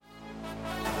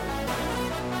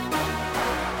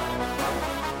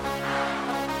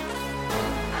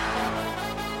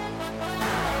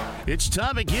It's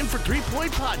time again for 3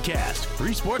 Point Podcast.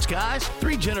 3 sports guys,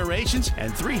 3 generations,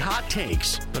 and 3 hot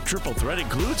takes. The triple threat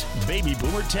includes baby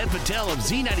boomer Ted Patel of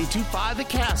Z92.5 The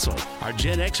Castle. Our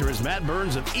Gen Xer is Matt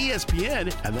Burns of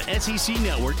ESPN and the SEC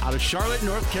Network out of Charlotte,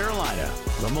 North Carolina.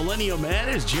 The millennial man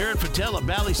is Jared Patel of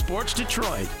Bally Sports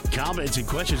Detroit. Comments and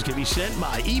questions can be sent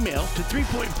by email to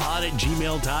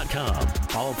 3pointpod@gmail.com.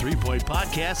 Follow 3 Point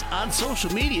Podcast on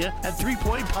social media at 3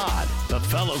 Point Pod. The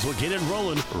fellows will get it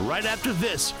rolling right after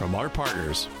this from our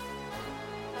partners.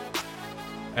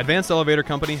 Advanced Elevator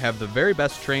Company have the very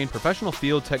best trained professional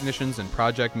field technicians and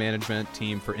project management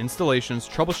team for installations,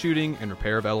 troubleshooting, and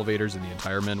repair of elevators in the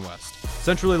entire Midwest.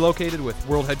 Centrally located with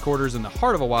world headquarters in the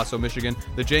heart of Owasso, Michigan,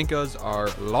 the Jankas are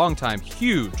longtime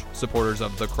huge supporters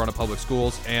of the Corunna Public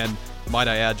Schools and, might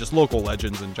I add, just local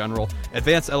legends in general.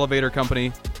 Advanced Elevator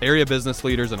Company, area business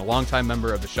leaders, and a longtime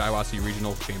member of the Shiawassee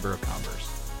Regional Chamber of Commerce.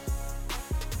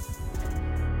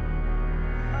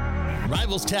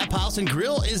 Rivals Tap House and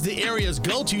Grill is the area's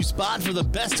go-to spot for the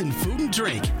best in food and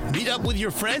drink. Meet up with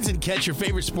your friends and catch your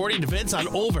favorite sporting events on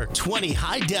over 20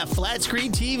 high-def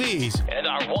flat-screen TVs. And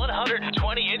our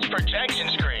 120-inch projection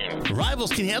screen.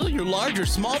 Rivals can handle your large or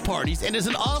small parties and is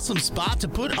an awesome spot to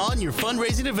put on your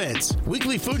fundraising events.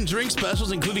 Weekly food and drink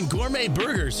specials including gourmet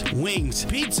burgers, wings,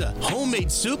 pizza, homemade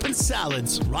soup, and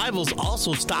salads. Rivals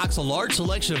also stocks a large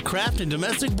selection of craft and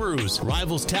domestic brews.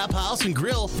 Rivals Tap House and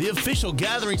Grill, the official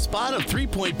gathering spot of 3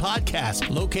 Point Podcast,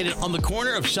 located on the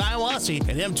corner of Shiawassee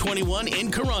and M21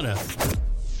 in Corunna.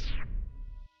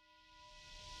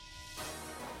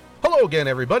 Hello again,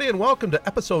 everybody, and welcome to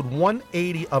episode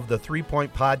 180 of the 3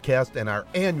 Point Podcast and our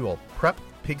annual Prep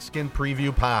Pigskin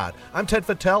Preview Pod. I'm Ted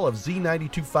Patel of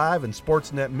Z92.5 and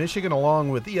Sportsnet Michigan, along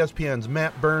with ESPN's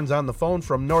Matt Burns on the phone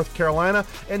from North Carolina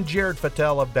and Jared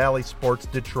Patel of Bally Sports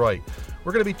Detroit.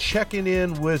 We're going to be checking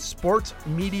in with sports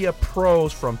media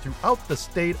pros from throughout the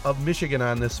state of Michigan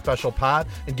on this special pod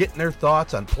and getting their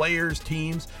thoughts on players,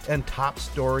 teams, and top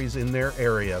stories in their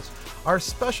areas. Our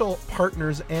special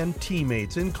partners and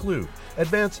teammates include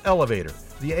Advanced Elevator,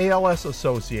 the ALS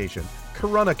Association,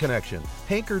 Corunna Connection,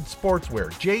 Hankard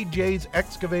Sportswear, JJ's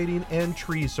Excavating and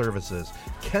Tree Services,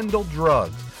 Kendall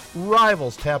Drugs,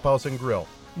 Rivals Tap House and Grill,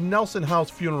 Nelson House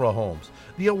Funeral Homes,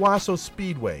 the Owasso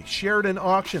Speedway, Sheridan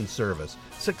Auction Service,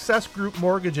 Success Group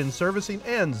Mortgage and Servicing,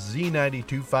 and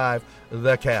Z92.5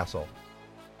 The Castle.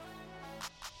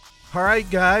 All right,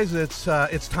 guys, it's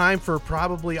time for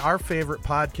probably our favorite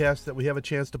podcast that we have a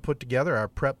chance to put together, our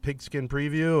Prep Pigskin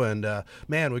Preview. And,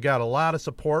 man, we got a lot of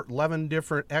support, 11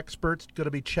 different experts going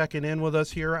to be checking in with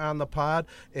us here on the pod.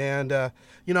 And,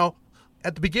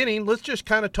 at the beginning, let's just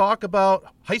kind of talk about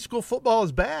high school football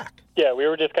is back. Yeah, we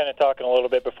were just kind of talking a little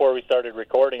bit before we started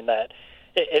recording that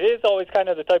it is always kind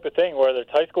of the type of thing, whether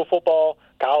it's high school football,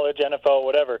 college, NFL,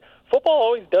 whatever. Football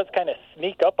always does kind of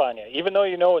sneak up on you, even though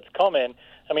you know it's coming.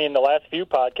 I mean, the last few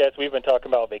podcasts, we've been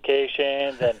talking about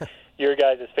vacations and your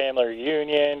guys' family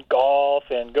reunion, golf,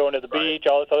 and going to the beach,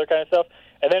 all this other kind of stuff.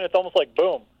 And then it's almost like,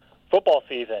 boom, football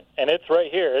season. And it's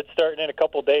right here. It's starting in a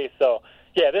couple days. So,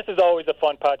 yeah, this is always a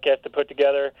fun podcast to put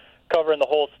together, covering the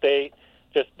whole state.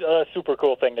 Just a super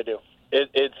cool thing to do.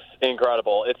 It's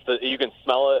incredible. You can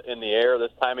smell it in the air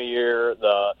this time of year.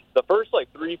 The first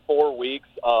 3-4 weeks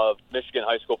of Michigan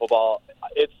high school football,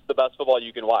 it's the best football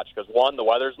you can watch because, one, the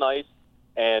weather's nice,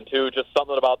 and two, just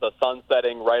something about the sun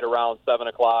setting right around 7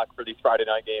 o'clock for these Friday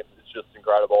night games is just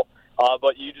incredible.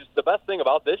 But the best thing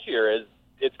about this year is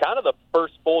it's kind of the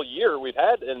first full year we've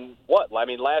had in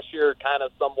last year kind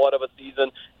of somewhat of a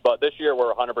season, but this year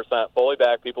we're 100% fully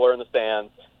back. People are in the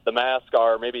stands. The masks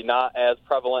are maybe not as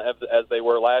prevalent as they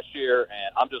were last year,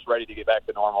 and I'm just ready to get back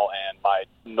to normal, and my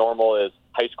normal is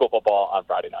high school football on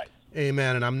Friday night.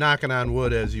 Amen, and I'm knocking on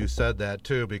wood as you said that,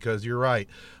 too, because you're right.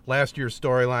 Last year's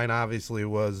storyline obviously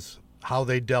was how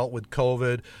they dealt with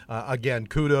COVID. Again,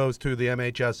 kudos to the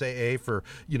MHSAA for,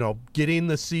 getting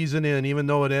the season in, even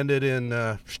though it ended in,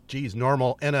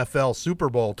 normal NFL Super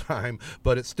Bowl time.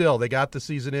 But it's still, they got the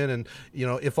season in, and,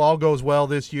 if all goes well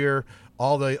this year,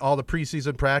 all the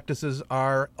preseason practices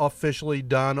are officially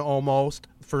done almost.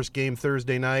 First game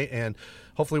Thursday night, and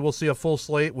hopefully we'll see a full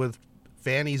slate with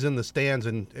fannies in the stands,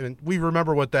 and we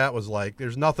remember what that was like.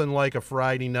 There's nothing like a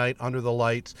Friday night under the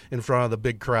lights in front of the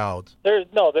big crowds. There's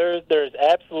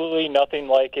absolutely nothing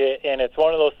like it, and it's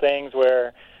one of those things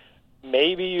where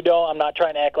maybe you don't. I'm not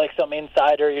trying to act like some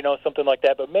insider, something like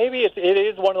that, but maybe it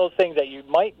is one of those things that you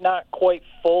might not quite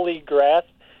fully grasp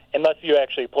unless you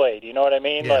actually played. You know what I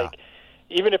mean? Yeah.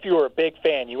 Even if you were a big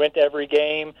fan, you went to every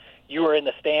game, you were in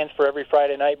the stands for every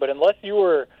Friday night, but unless you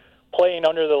were playing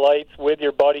under the lights with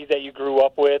your buddies that you grew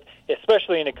up with,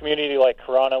 especially in a community like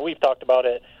Corunna, we've talked about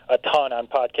it a ton on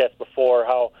podcasts before,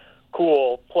 how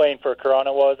cool playing for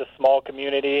Corunna was, a small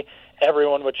community.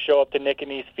 Everyone would show up to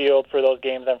Nicanese Field for those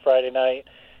games on Friday night.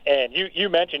 And you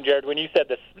mentioned, Jared, when you said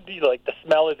the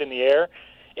smell is in the air,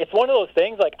 it's one of those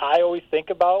things like I always think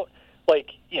about,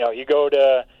 like, you go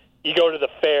to the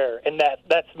fair and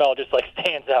that smell just like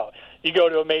stands out. You go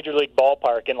to a major league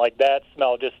ballpark and like that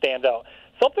smell just stands out.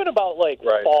 Something about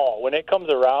fall, when it comes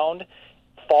around,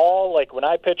 fall, like when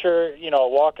I picture,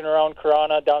 walking around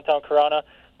Corunna, downtown Corunna,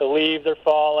 the leaves are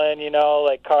falling,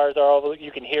 like cars are all,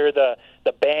 you can hear the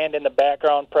band in the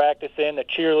background practicing, the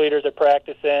cheerleaders are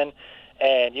practicing,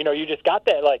 and, you just got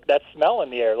that smell in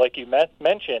the air, like you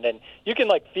mentioned, and you can,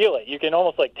 feel it. You can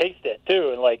almost, taste it,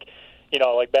 too,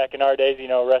 and, back in our days,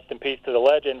 rest in peace to the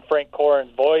legend, Frank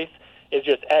Corin's voice is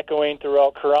just echoing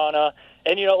throughout Corunna,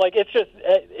 and,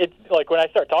 it's like when I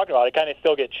start talking about it, I kind of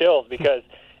still get chills because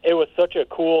it was such a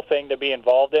cool thing to be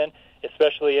involved in,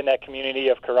 especially in that community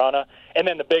of Corunna. And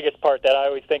then the biggest part that I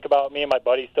always think about, me and my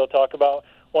buddies still talk about,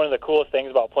 one of the coolest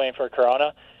things about playing for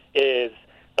Corunna is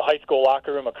the high school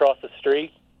locker room across the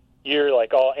street. You're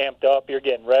all amped up, you're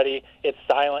getting ready. It's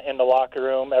silent in the locker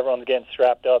room. Everyone's getting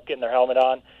strapped up, getting their helmet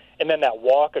on. And then that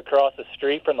walk across the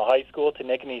street from the high school to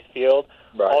Nicanese Field,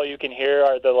 right. All you can hear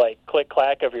are the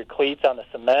click-clack of your cleats on the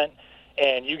cement.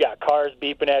 And you got cars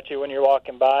beeping at you when you're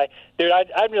walking by. Dude,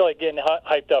 I'm really getting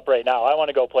hyped up right now. I want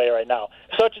to go play right now.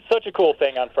 Such a cool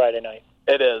thing on Friday night.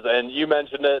 It is, and you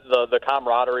mentioned it, the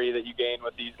camaraderie that you gain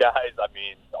with these guys. I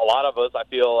mean, a lot of us, I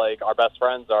feel like our best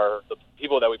friends are the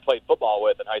people that we played football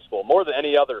with in high school, more than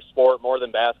any other sport, more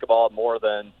than basketball, more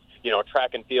than,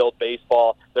 track and field,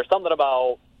 baseball. There's something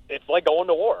about, it's like going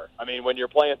to war. I mean, when you're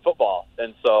playing football,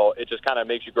 and so it just kind of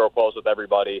makes you grow close with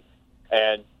everybody.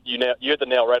 And you hit the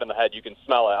nail right on the head. You can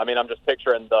smell it. I mean, I'm just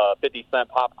picturing the 50-cent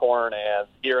popcorn and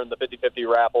hearing the 50-50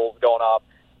 raffles going off.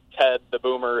 Ted, the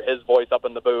boomer, his voice up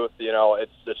in the booth.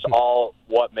 It's just all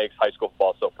what makes high school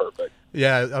football so perfect.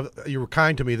 Yeah, you were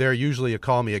kind to me there. Usually you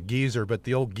call me a geezer, but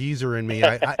the old geezer in me,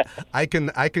 I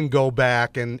can go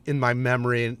back and in my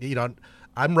memory, and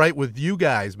I'm right with you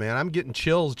guys, man. I'm getting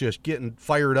chills just getting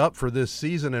fired up for this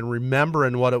season and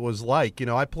remembering what it was like.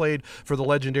 I played for the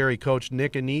legendary coach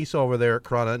Nick Anise over there at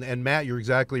Corunna, and Matt, you're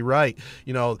exactly right.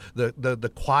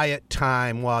 The quiet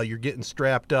time while you're getting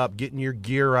strapped up, getting your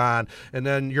gear on, and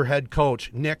then your head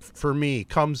coach, Nick, for me,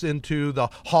 comes into the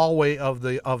hallway of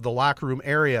the locker room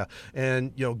area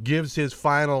and gives his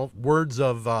final words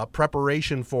of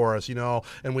preparation for us,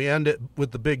 and we end it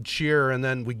with the big cheer, and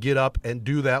then we get up and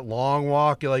do that long walk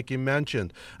like you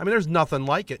mentioned. I mean, there's nothing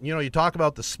like it. You talk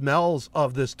about the smells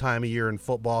of this time of year in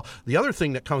football. The other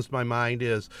thing that comes to my mind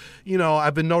is,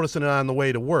 I've been noticing it on the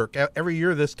way to work. Every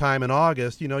year this time in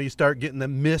August, you start getting the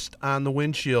mist on the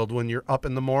windshield when you're up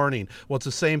in the morning. Well, it's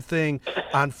the same thing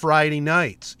on Friday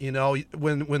nights,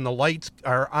 when the lights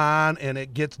are on and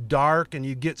it gets dark and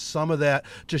you get some of that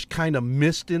just kind of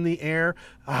mist in the air.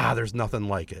 There's nothing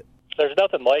like it. There's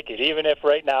nothing like it. Even if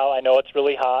right now I know it's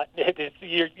really hot,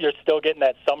 you're still getting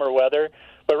that summer weather.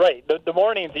 But right, the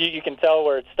mornings you can tell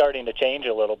where it's starting to change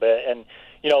a little bit. And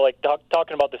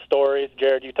talking about the stories,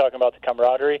 Jared, you talking about the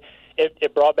camaraderie.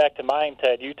 It brought back to mind,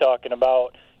 Ted, you talking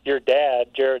about your dad,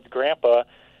 Jared's grandpa.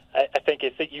 I think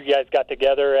it's that you guys got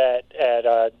together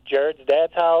at Jared's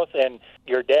dad's house, and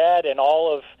your dad and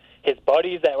all of his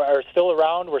buddies that are still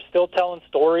around were still telling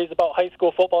stories about high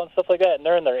school football and stuff like that, and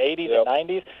they're in their 80s and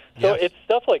 90s. So It's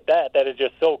stuff like that is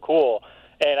just so cool.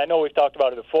 And I know we've talked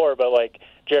about it before, but,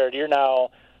 Jared, you're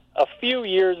now a few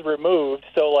years removed,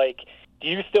 so, do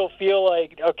you still feel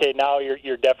like, okay, now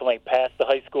you're definitely past the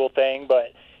high school thing,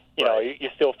 but, you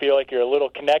still feel like you're a little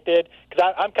connected?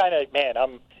 Because I'm kind of,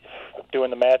 I'm doing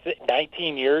the math,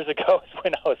 19 years ago is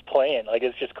when I was playing.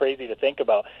 It's just crazy to think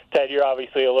about. Ted, you're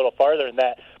obviously a little farther than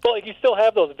that. But, you still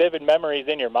have those vivid memories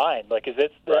in your mind. Is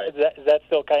that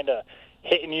still kind of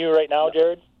hitting you right now,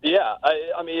 Jared? Yeah.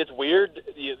 I mean, it's weird.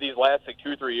 These last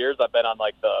 2-3 years I've been on,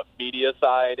 the media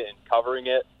side and covering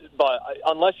it. But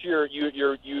unless you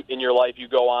in your life you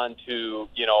go on to,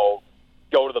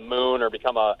 go to the moon or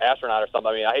become an astronaut or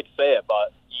something, I mean, I hate to say it,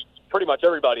 but pretty much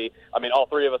everybody, I mean, all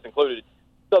three of us included,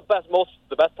 the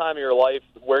best time of your life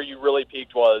where you really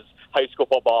peaked was high school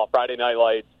football, Friday night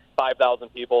lights, 5,000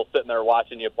 people sitting there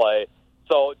watching you play.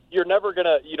 So you're never going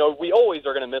to, we always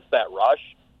are going to miss that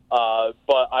rush.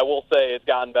 But I will say it's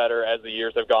gotten better as the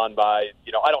years have gone by.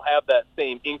 I don't have that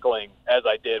same inkling as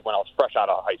I did when I was fresh out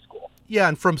of high school. Yeah,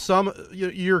 and from some,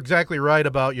 you're exactly right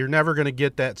about you're never going to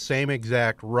get that same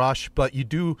exact rush, but you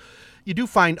do. you do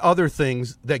find other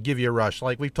things that give you a rush.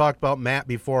 Like we've talked about Matt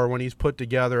before when he's put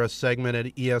together a segment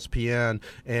at ESPN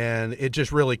and it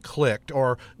just really clicked.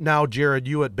 Or now, Jared,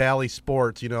 you at Bally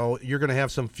Sports, you're going to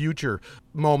have some future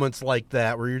moments like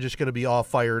that where you're just going to be all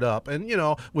fired up. And,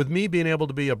 with me being able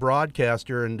to be a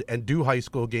broadcaster and do high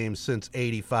school games since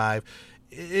 85,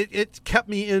 it kept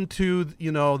me into,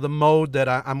 the mode that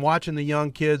I'm watching the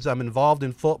young kids. I'm involved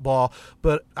in football.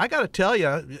 But I got to tell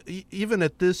you, even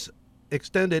at this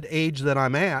extended age that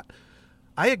I'm at,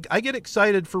 I get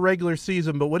excited for regular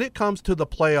season. But when it comes to the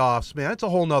playoffs, man, it's a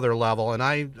whole nother level. And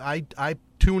I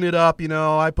tune it up,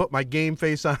 I put my game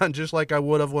face on just like I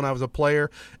would have when I was a player.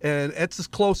 And it's as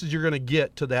close as you're going to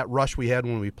get to that rush we had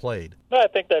when we played. No, I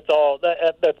think that's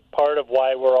part of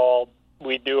why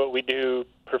we do what we do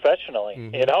professionally.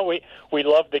 Mm-hmm. We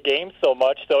love the game so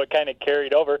much, so it kind of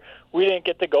carried over. We didn't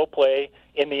get to go play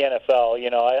in the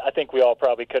NFL. I think we all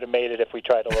probably could have made it if we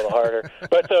tried a little harder.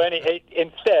 But so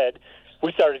instead,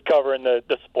 we started covering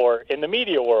the sport in the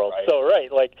media world. Right. So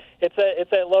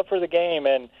it's that love for the game,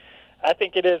 and I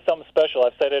think it is something special.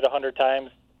 I've said it 100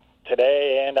 times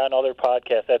today and on other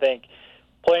podcasts. I think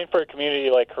playing for a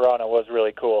community like Corunna was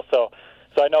really cool. So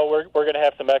I know we're going to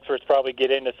have some experts probably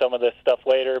get into some of this stuff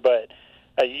later, but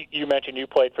you mentioned you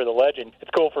played for the Legend.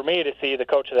 It's cool for me to see the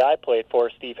coach that I played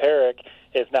for, Steve Herrick,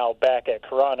 is now back at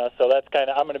Corunna. So that's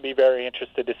I'm going to be very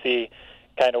interested to see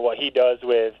kind of what he does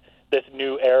with this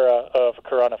new era of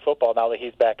Corunna football now that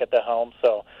he's back at the helm.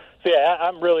 So yeah,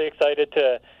 I'm really excited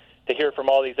to hear from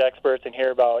all these experts and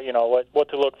hear about, what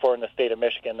to look for in the state of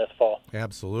Michigan this fall.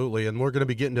 Absolutely, and we're going to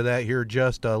be getting to that here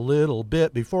just a little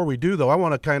bit. Before we do, though, I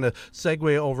want to kind of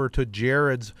segue over to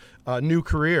Jared's new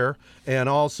career and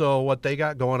also what they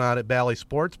got going on at Bally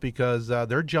Sports, because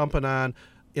they're jumping on,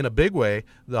 in a big way,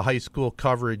 the high school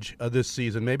coverage this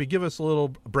season. Maybe give us a little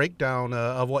breakdown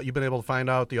of what you've been able to find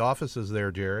out at the offices there,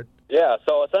 Jared. Yeah,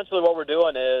 so essentially what we're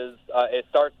doing is it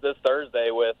starts this Thursday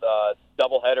with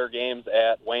doubleheader games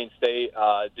at Wayne State,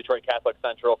 Detroit Catholic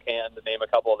Central, Canton, to name a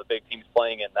couple of the big teams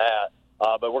playing in that.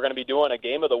 But we're going to be doing a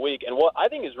game of the week. And what I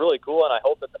think is really cool, and I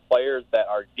hope that the players that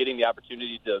are getting the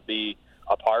opportunity to be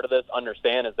a part of this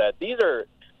understand, is that these are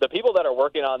the people that are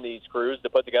working on these crews to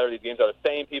put together these games are the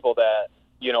same people that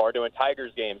are doing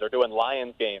Tigers games, are doing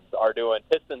Lions games, are doing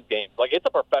Pistons games. Like, it's a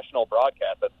professional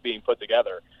broadcast that's being put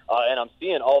together. And I'm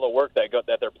seeing all the work that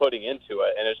they're putting into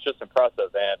it, and it's just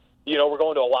impressive. And, we're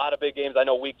going to a lot of big games. I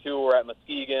know week 2 we're at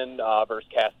Muskegon versus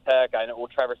Cass Tech. I know we're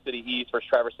Traverse City East versus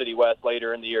Traverse City West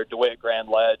later in the year, DeWitt, Grand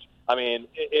Ledge. I mean,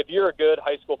 if you're a good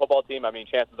high school football team,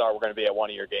 chances are we're going to be at one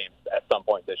of your games at some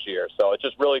point this year. So it's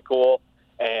just really cool.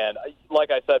 And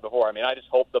like I said before, I just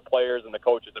hope the players and the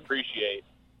coaches appreciate.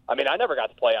 I never got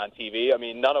to play on TV.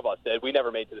 None of us did. We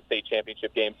never made to the state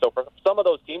championship game. So for some of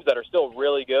those teams that are still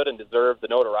really good and deserve the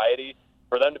notoriety,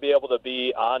 for them to be able to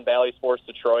be on Bally Sports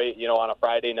Detroit, on a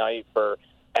Friday night for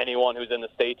anyone who's in the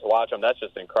state to watch them, that's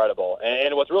just incredible.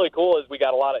 And what's really cool is we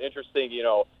got a lot of interesting,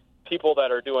 people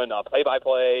that are doing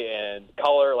play-by-play and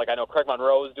color. Like, I know Craig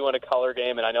Monroe is doing a color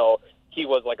game, and I know he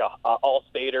was like a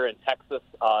all-stater in Texas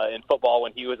in football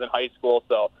when he was in high school.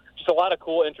 So just a lot of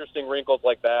cool, interesting wrinkles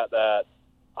like that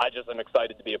I just am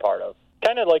excited to be a part of.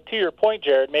 Kind of like to your point,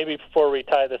 Jared, maybe before we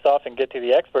tie this off and get to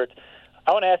the experts,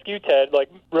 I want to ask you, Ted,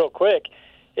 real quick,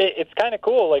 it's kind of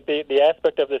cool, the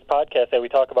aspect of this podcast that we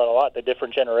talk about a lot, the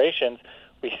different generations.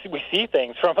 We see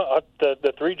things from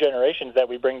the 3 generations that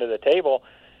we bring to the table.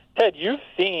 Ted, you've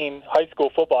seen high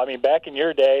school football. Back in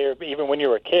your day, or even when you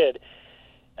were a kid,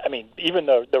 even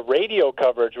the radio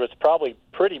coverage was probably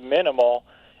pretty minimal.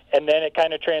 And then it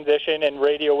kind of transitioned, and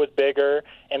radio was bigger.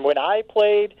 And when I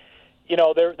played, there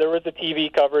was the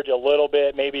TV coverage a little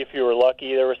bit. Maybe if you were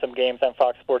lucky, there were some games on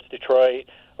Fox Sports Detroit,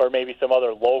 or maybe some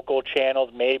other local channels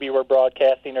maybe were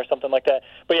broadcasting or something like that.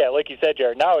 But yeah, like you said,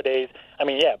 Jared, nowadays,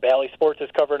 Bally Sports is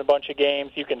covering a bunch of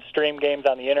games. You can stream games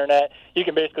on the internet. You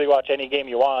can basically watch any game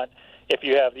you want if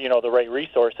you have, the right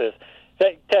resources.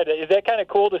 Ted, is that kind of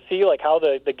cool to see, how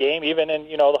the game, even in,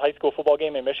 the high school football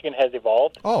game in Michigan, has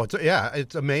evolved? Oh,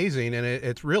 it's amazing, and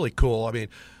it's really cool.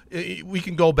 We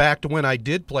can go back to when I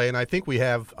did play, and I think we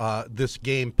have this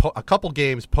game, a couple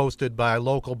games posted by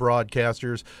local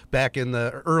broadcasters back in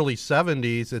the early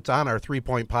 70s. It's on our 3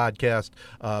 Point Podcast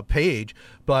page.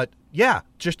 But, yeah,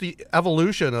 just the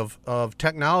evolution of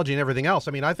technology and everything else.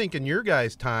 I think in your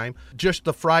guys' time, just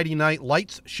the Friday Night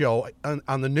Lights show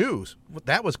on the news,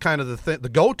 that was kind of the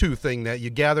go-to thing that you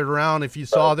gathered around. If you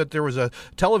saw that there was a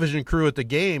television crew at the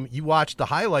game, you watched the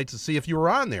highlights to see if you were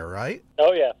on there, right?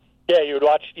 Oh, yeah. Yeah, you would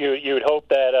watch. You would hope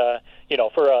that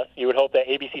for us, you would hope that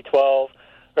ABC 12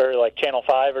 or Channel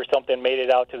 5 or something made it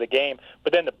out to the game.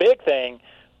 But then the big thing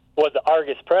was the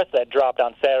Argus Press that dropped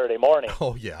on Saturday morning.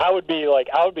 Oh yeah. I would be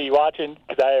watching,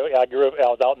 because I grew up, I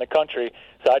was out in the country,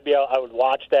 so I would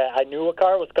watch that. I knew a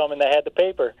car was coming that had the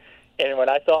paper, and when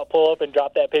I saw it pull up and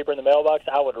drop that paper in the mailbox,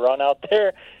 I would run out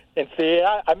there and see it.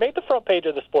 I made the front page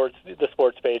of the sports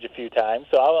page a few times,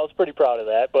 so I was pretty proud of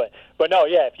that. But no,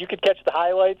 yeah, if you could catch the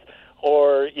highlights,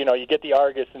 or you get the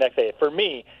Argus the next day. For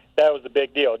me, that was a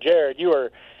big deal. Jared,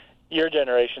 your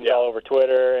generation's all over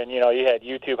Twitter, and you had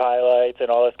YouTube highlights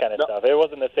and all this kind of stuff. It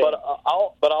wasn't the same.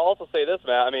 But I'll also say this,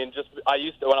 Matt. I mean, I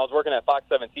used to, when I was working at Fox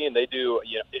 17, they do.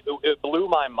 It blew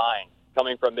my mind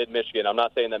coming from Mid-Michigan. I'm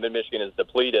not saying that Mid-Michigan is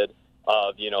depleted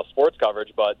of sports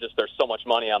coverage, but just there's so much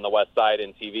money on the West Side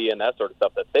in TV and that sort of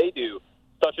stuff that they do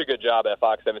such a good job at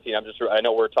Fox 17. I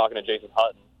know we're talking to Jason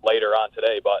Hutton later on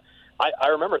today, but I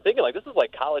remember thinking, this is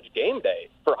like college game day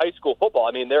for high school football.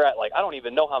 I mean, they're at I don't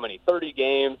even know how many, 30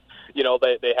 games.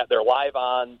 They have their live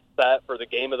on set for the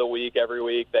game of the week every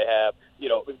week. They have,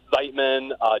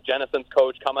 Zeitman, Jennison's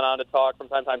coach, coming on to talk from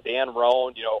time to time. Dan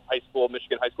Roan,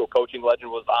 Michigan high school coaching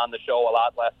legend, was on the show a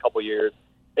lot last couple of years.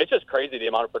 It's just crazy the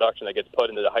amount of production that gets put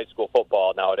into the high school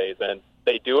football nowadays, and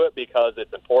they do it because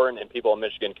it's important and people in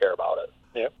Michigan care about it.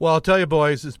 Yeah. Well, I'll tell you,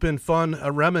 boys, it's been fun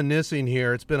reminiscing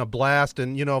here. It's been a blast,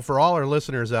 and, for all our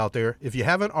listeners out there, if you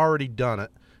haven't already done it,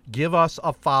 give us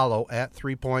a follow at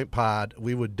 3 Point Pod.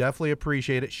 We would definitely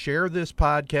appreciate it. Share this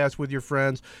podcast with your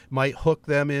friends. Might hook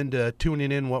them into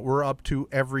tuning in what we're up to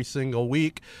every single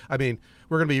week. I mean,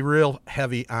 we're going to be real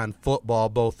heavy on football,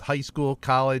 both high school,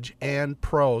 college, and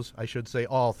pros. I should say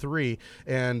all three.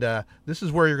 And this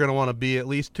is where you're going to want to be. At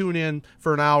least tune in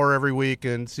for an hour every week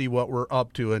and see what we're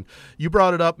up to. And you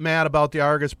brought it up, Matt, about the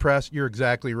Argus Press. You're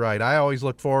exactly right. I always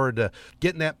look forward to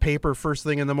getting that paper first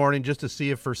thing in the morning just to see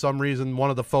if for some reason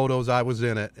one of the photos I was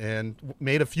in it, and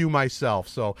made a few myself.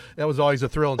 So that was always a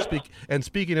thrill. And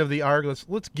speaking of the Argus,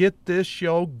 let's get this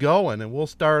show going. And we'll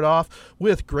start off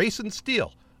with Grayson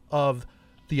Steele of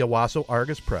the Owasso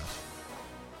Argus Press.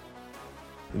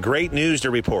 Great news to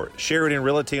report. Sheridan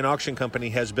Realty and Auction Company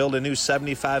has built a new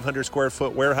 7,500 square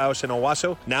foot warehouse in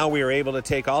Owasso. Now we are able to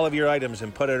take all of your items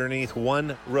and put it underneath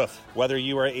one roof. Whether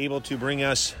you are able to bring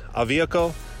us a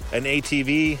vehicle, an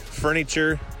ATV,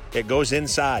 furniture, it goes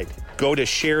inside. Go to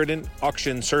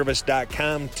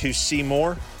SheridanAuctionService.com to see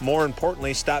more. More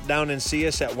importantly, stop down and see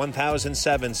us at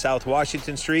 1007 South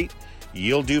Washington Street.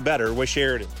 You'll do better with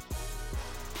Sheridan.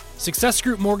 Success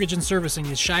Group Mortgage and Servicing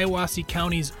is Shiawassee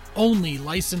County's only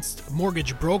licensed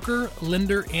mortgage broker,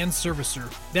 lender, and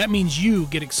servicer. That means you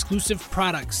get exclusive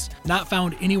products not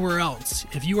found anywhere else.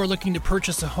 If you are looking to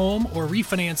purchase a home or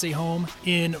refinance a home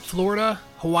in Florida,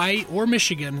 Hawaii, or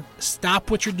Michigan, stop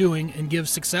what you're doing and give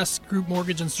Success Group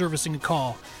Mortgage and Servicing a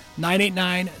call.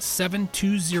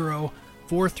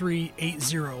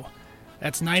 989-720-4380.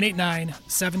 That's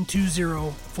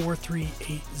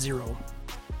 989-720-4380.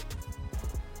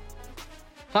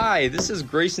 Hi, this is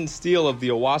Grayson Steele of the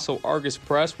Owasso Argus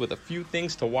Press with a few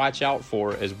things to watch out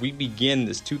for as we begin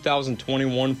this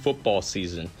 2021 football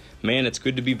season. Man, it's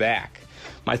good to be back.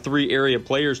 My three area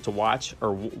players to watch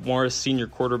are Morris senior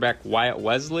quarterback Wyatt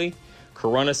Wesley,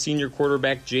 Corunna senior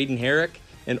quarterback Jaden Herrick,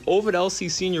 and Ovid LC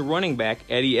senior running back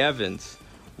Eddie Evans.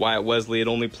 Wyatt Wesley had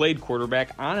only played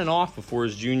quarterback on and off before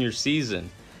his junior season.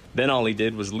 Then all he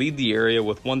did was lead the area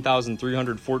with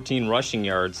 1,314 rushing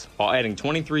yards, while adding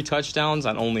 23 touchdowns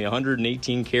on only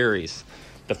 118 carries.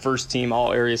 The first-team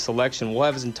all-area selection will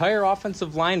have his entire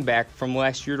offensive line back from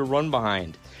last year to run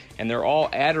behind, and they're all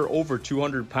at or over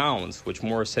 200 pounds, which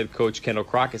Morris head coach Kendall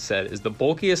Crockett said is the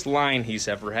bulkiest line he's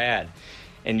ever had.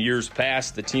 In years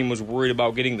past, the team was worried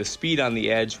about getting the speed on the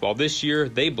edge, while this year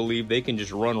they believe they can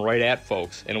just run right at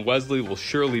folks, and Wesley will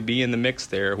surely be in the mix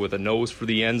there with a nose for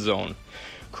the end zone.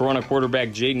 Corunna quarterback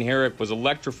Jaden Herrick was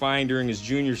electrifying during his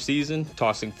junior season,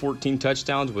 tossing 14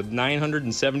 touchdowns with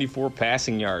 974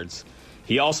 passing yards.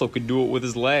 He also could do it with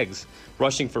his legs,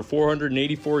 rushing for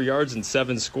 484 yards and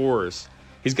 7 scores.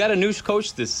 He's got a new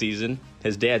coach this season,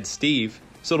 his dad Steve,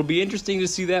 so it'll be interesting to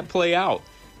see that play out.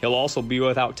 He'll also be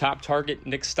without top target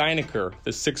Nick Steinecker,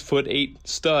 the 6'8"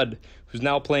 stud who's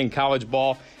now playing college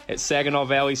ball at Saginaw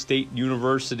Valley State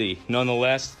University.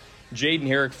 Nonetheless, Jaden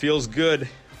Herrick feels good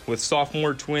with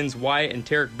sophomore twins Wyatt and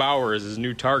Tarek Bauer as his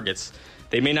new targets.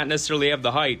 They may not necessarily have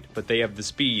the height, but they have the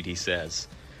speed, he says.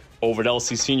 Ovid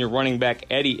LC senior running back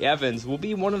Eddie Evans will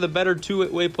be one of the better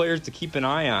two-way players to keep an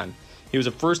eye on. He was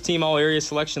a first-team all-area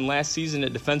selection last season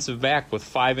at defensive back with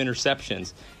 5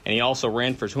 interceptions, and he also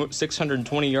ran for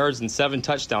 620 yards and 7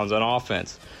 touchdowns on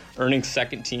offense, earning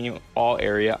second-team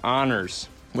all-area honors.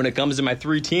 When it comes to my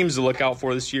 3 teams to look out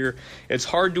for this year, it's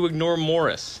hard to ignore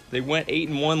Morris. They went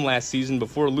 8-1 last season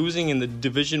before losing in the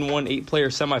Division I 8-player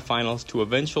semifinals to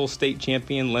eventual state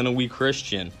champion Lenawee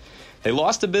Christian. They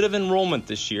lost a bit of enrollment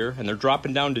this year, and they're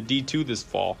dropping down to D2 this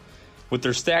fall. With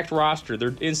their stacked roster,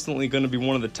 they're instantly going to be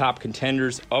one of the top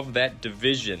contenders of that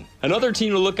division. Another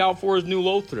team to look out for is New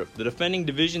Lothrop, the defending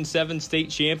Division VII state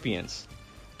champions.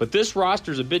 But this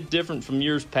roster is a bit different from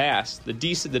years past. The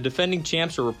defending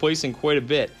champs are replacing quite a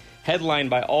bit, headlined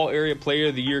by All-Area Player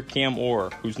of the Year Cam Orr,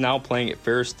 who's now playing at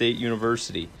Ferris State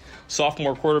University.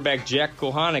 Sophomore quarterback Jack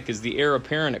Kohanek is the heir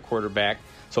apparent at quarterback,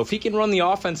 so if he can run the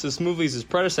offense as smoothly as his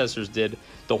predecessors did,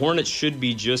 the Hornets should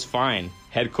be just fine.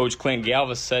 Head coach Clint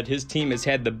Galvis said his team has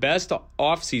had the best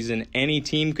offseason any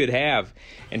team could have,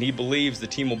 and he believes the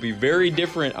team will be very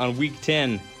different on Week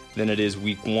 10 than it is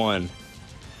Week 1.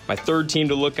 My third team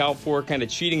to look out for, kind of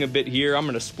cheating a bit here, I'm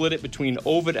going to split it between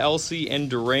Ovid-Elsie and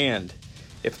Durand.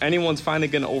 If anyone's finally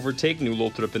going to overtake New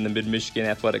Lothrop in the Mid-Michigan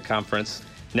Athletic Conference,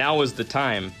 now is the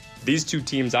time. These 2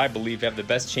 teams, I believe, have the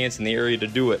best chance in the area to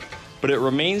do it, but it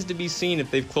remains to be seen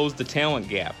if they've closed the talent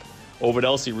gap.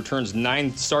 Ovid-Elsie returns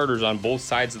 9 starters on both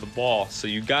sides of the ball, so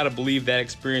you got to believe that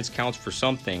experience counts for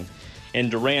something. In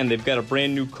Durand, they've got a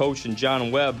brand new coach in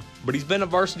John Webb, but he's been a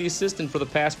varsity assistant for the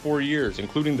past 4 years,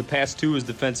 including the past 2 as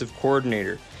defensive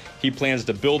coordinator. He plans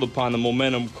to build upon the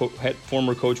momentum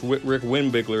former coach Rick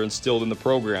Winbigler instilled in the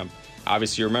program.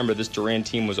 Obviously, remember, this Durand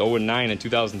team was 0-9 in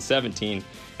 2017,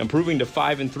 improving to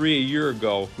 5-3 a year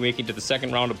ago, making it to the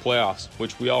second round of playoffs,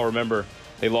 which we all remember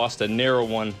they lost a narrow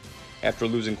one after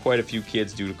losing quite a few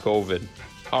kids due to COVID.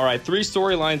 All right, 3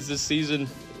 storylines this season.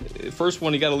 First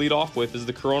one you got to lead off with is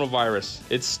the coronavirus.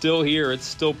 It's still here. It's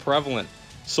still prevalent.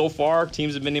 So far,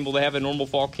 teams have been able to have a normal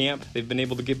fall camp. They've been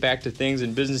able to get back to things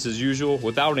in business as usual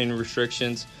without any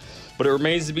restrictions. But it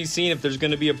remains to be seen if there's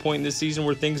going to be a point in this season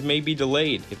where things may be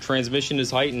delayed, if transmission is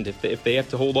heightened, if they have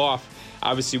to hold off.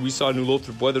 Obviously, we saw New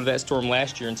Lothrop weather that storm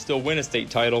last year and still win a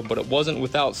state title, but it wasn't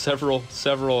without several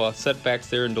setbacks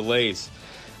there and delays.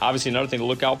 Obviously, another thing to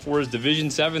look out for is Division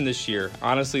VII this year.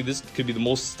 Honestly, this could be the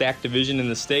most stacked division in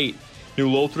the state. New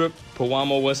Lothrop,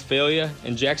 Pewamo Westphalia,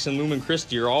 and Jackson Lumen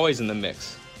Christi are always in the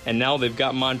mix. And now they've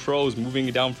got Montrose moving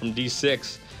down from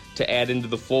D6 to add into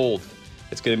the fold.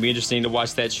 It's going to be interesting to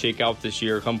watch that shake out this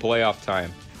year come playoff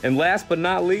time. And last but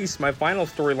not least, my final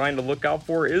storyline to look out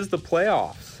for is the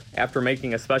playoffs. After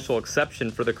making a special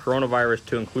exception for the coronavirus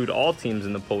to include all teams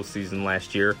in the postseason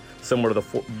last year, similar to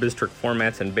the district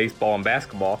formats in baseball and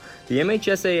basketball, the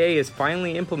MHSAA is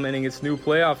finally implementing its new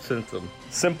playoff system.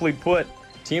 Simply put,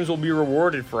 teams will be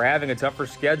rewarded for having a tougher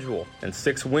schedule, and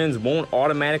 6 wins won't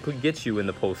automatically get you in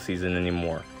the postseason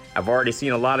anymore. I've already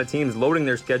seen a lot of teams loading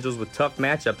their schedules with tough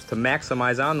matchups to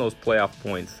maximize on those playoff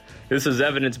points. This is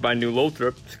evidenced by New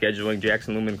Lothrop scheduling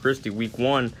Jackson Lumen Christi Week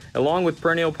 1, along with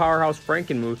perennial powerhouse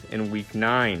Frankenmuth in Week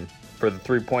 9. For the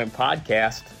 3 Point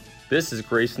Podcast, this is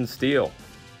Grayson Steele.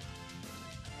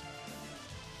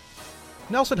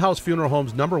 Nelson House Funeral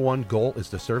Home's #1 goal is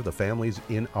to serve the families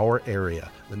in our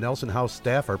area. The Nelson House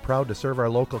staff are proud to serve our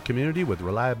local community with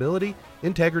reliability,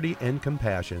 integrity, and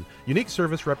compassion. Unique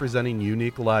service representing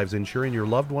unique lives, ensuring your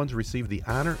loved ones receive the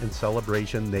honor and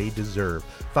celebration they deserve.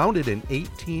 Founded in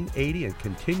 1880 and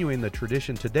continuing the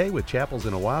tradition today with chapels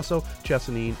in Owasso,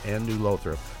 Chesaning, and New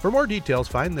Lothrop. For more details,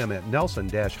 find them at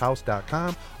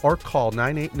nelson-house.com or call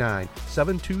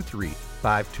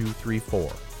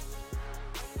 989-723-5234.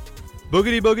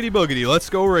 Boogity, boogity, boogity, let's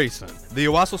go racing. The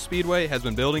Owasso Speedway has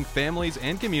been building families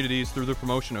and communities through the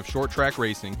promotion of short track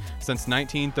racing since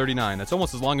 1939. That's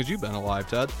almost as long as you've been alive,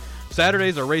 Ted.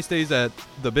 Saturdays are race days at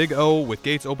the Big O with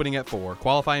gates opening at 4.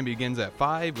 Qualifying begins at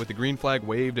 5 with the green flag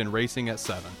waved and racing at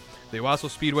 7. The Owasso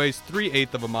Speedway's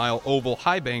 3/8 of a mile oval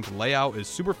high-banked layout is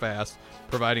super fast,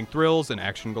 providing thrills and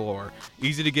action galore.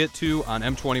 Easy to get to on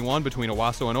M21 between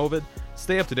Owasso and Ovid.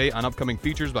 Stay up to date on upcoming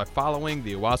features by following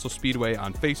the Owasso Speedway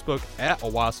on Facebook at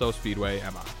Owasso Speedway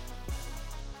MI.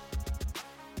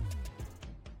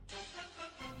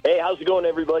 Hey, how's it going,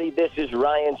 everybody? This is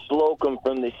Ryan Slocum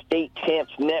from the State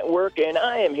Champs Network, and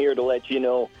I am here to let you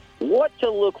know what to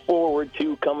look forward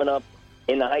to coming up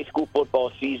in the high school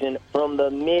football season from the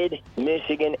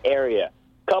mid-Michigan area.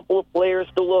 Couple of players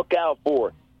to look out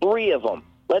for, 3 of them.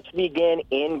 Let's begin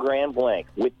in Grand Blanc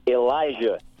with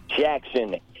Elijah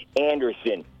Jackson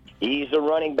Anderson. He's a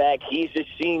running back, he's a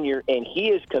senior, and he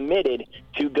is committed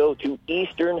to go to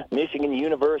Eastern Michigan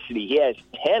University. He has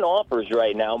 10 offers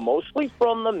right now, mostly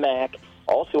from the MAC.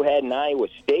 Also had an Iowa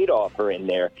State offer in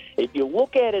there. If you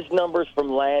look at his numbers from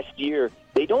last year,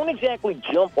 they don't exactly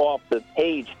jump off the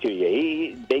page to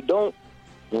you. They don't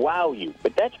wow you.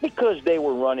 But that's because they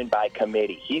were running by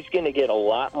committee. He's going to get a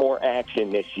lot more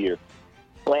action this year.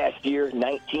 Last year,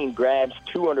 19 grabs,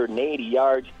 280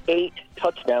 yards, 8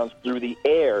 touchdowns through the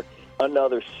air,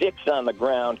 another 6 on the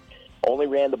ground. Only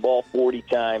ran the ball 40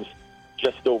 times,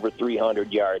 just over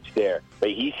 300 yards there. But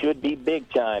he should be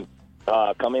big time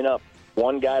coming up.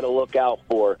 One guy to look out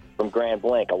for from Grand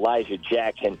Blanc, Elijah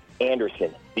Jackson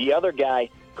Anderson. The other guy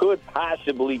could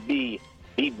possibly be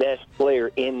the best player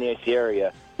in this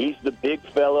area. He's the big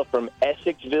fella from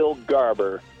Essexville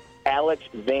Garber, Alex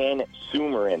Van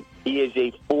Sumeren. He is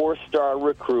a 4-star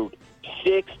recruit,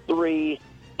 6'3",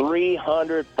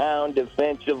 300-pound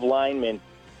defensive lineman.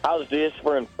 How's this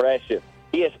for impressive?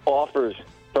 He has offers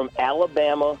from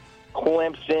Alabama,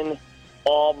 Clemson,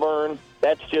 Auburn.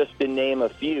 That's just to name a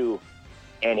few.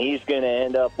 And he's going to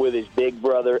end up with his big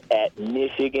brother at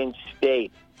Michigan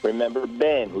State. Remember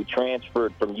Ben, who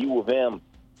transferred from U of M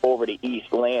over to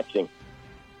East Lansing.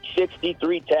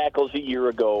 63 tackles a year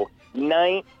ago,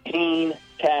 19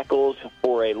 tackles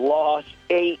for a loss,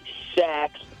 8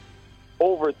 sacks,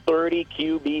 over 30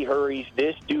 QB hurries.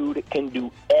 This dude can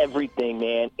do everything,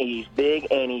 man. He's big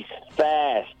and he's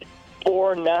fast.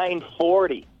 4'9",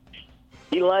 40.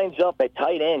 He lines up at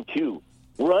tight end, too.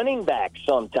 Running back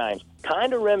sometimes.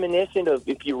 Kind of reminiscent of,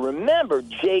 if you remember,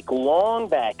 Jake Long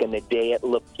back in the day at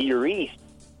Lapeer East.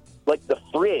 Like the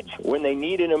fridge, when they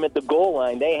needed him at the goal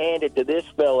line, they hand it to this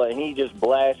fella, and he just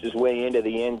blasts his way into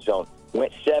the end zone.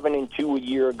 Went 7-2 a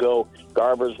year ago.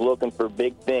 Garber's looking for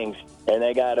big things, and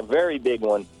they got a very big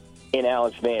one in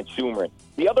Alex Van Sumeren.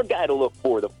 The other guy to look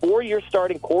for, the 4-year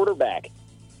starting quarterback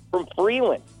from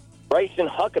Freeland, Bryson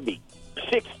Huckabee,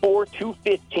 6'4",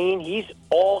 215. He's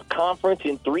all-conference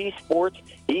in 3 sports.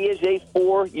 He is a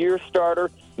 4-year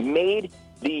starter, made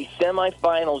the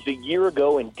semifinals a year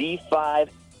ago in D5.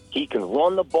 He can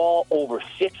run the ball over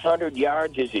 600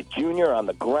 yards as a junior on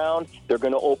the ground. They're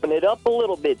going to open it up a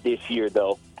little bit this year,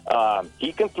 though.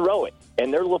 He can throw it,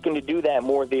 and they're looking to do that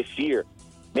more this year.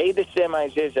 Made the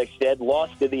semis, as I said,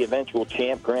 lost to the eventual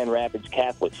champ, Grand Rapids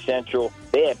Catholic Central.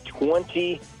 They have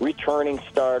 20 returning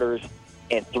starters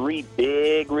and 3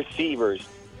 big receivers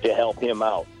to help him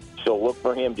out. So look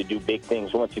for him to do big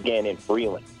things once again in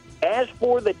Freeland. As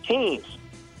for the teams,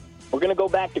 we're going to go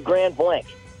back to Grand Blanc.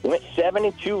 Went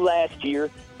 7-2 last year.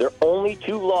 Their only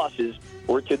 2 losses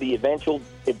were to the eventual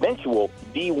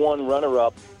D1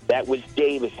 runner-up. That was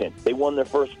Davison. They won their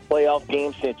first playoff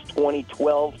game since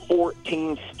 2012,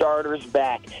 14 starters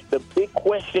back. The big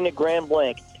question at Grand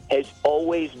Blanc has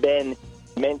always been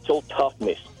mental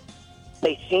toughness.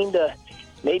 They seem to,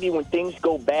 maybe when things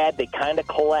go bad, they kind of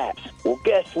collapse. Well,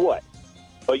 guess what?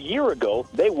 A year ago,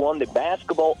 they won the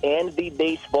basketball and the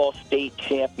baseball state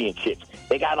championships.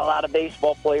 They got a lot of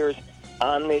baseball players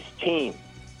on this team.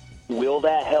 Will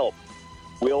that help?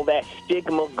 Will that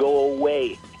stigma go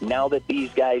away now that these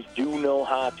guys do know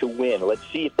how to win? Let's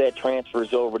see if that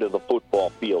transfers over to the football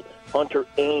field. Hunter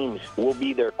Ames will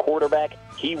be their quarterback.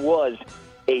 He was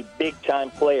a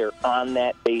big-time player on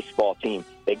that baseball team.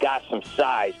 They got some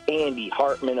size. Andy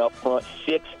Hartman up front,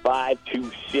 6'5",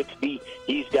 260.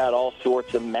 He's got all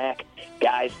sorts of MAC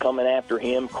guys coming after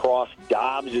him. Cross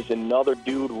Dobbs is another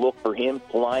dude. Look for him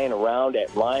flying around at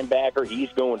linebacker. He's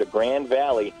going to Grand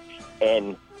Valley,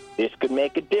 and this could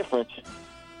make a difference.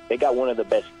 They got one of the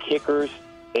best kickers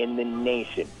in the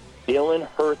nation. Dylan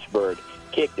Hertzberg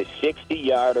kicked a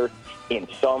 60-yarder in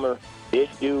summer. This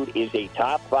dude is a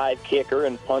top 5 kicker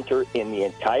and punter in the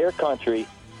entire country.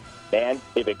 Man,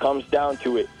 if it comes down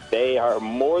to it, they are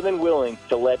more than willing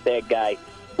to let that guy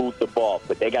boot the ball.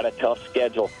 But they got a tough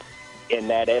schedule in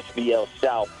that SVL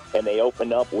South, and they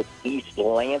open up with East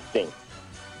Lansing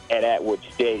at Atwood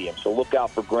Stadium. So look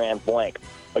out for Grand Blanc.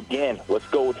 Again, let's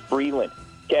go with Freeland.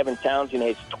 Kevin Townsend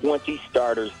has 20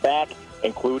 starters back,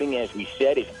 including, as we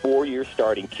said, his 4-year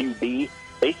starting QB.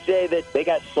 They say that they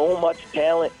got so much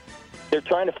talent, they're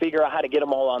trying to figure out how to get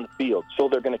them all on the field. So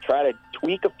they're going to try to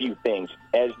tweak a few things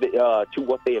as to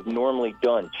what they have normally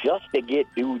done just to get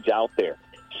dudes out there.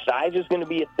 Size is going to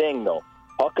be a thing, though.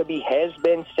 Huckabee has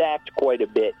been sacked quite a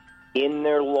bit in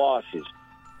their losses.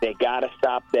 They got to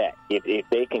stop that. If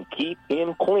they can keep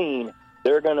him clean,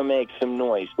 they're going to make some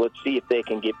noise. Let's see if they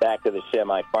can get back to the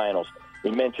semifinals.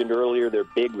 We mentioned earlier their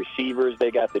big receivers. They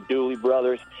got the Dooley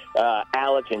brothers,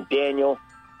 Alex and Daniel.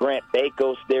 Grant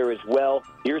Bakos there as well.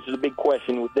 Here's the big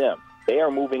question with them. They are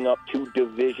moving up to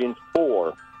Division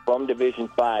 4 from Division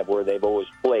 5, where they've always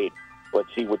played. Let's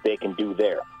see what they can do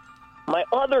there. My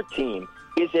other team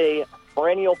is a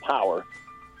perennial power.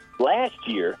 Last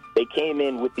year, they came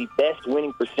in with the best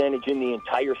winning percentage in the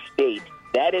entire state.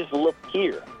 That is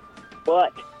Lapeer.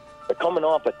 But they're coming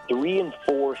off a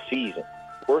 3-4 season.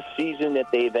 worst season that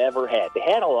they've ever had. They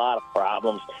had a lot of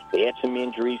problems. They had some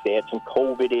injuries. They had some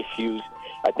COVID issues.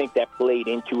 I think that played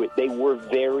into it. They were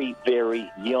very, very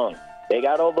young. They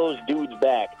got all those dudes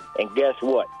back, and guess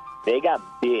what? They got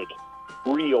big,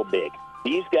 real big.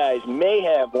 These guys may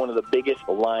have one of the biggest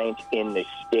lines in the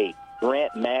state.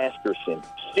 Grant Masterson,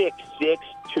 6'6",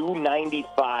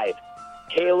 295.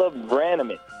 Caleb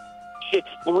Branneman,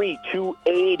 6'3",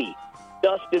 280.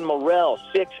 Dustin Morrell,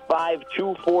 6'5",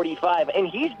 245. And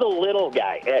he's the little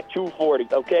guy at 240,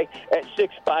 okay? At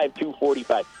 6'5",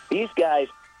 245. These guys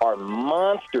are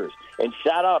monsters. And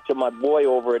shout out to my boy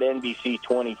over at NBC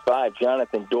 25,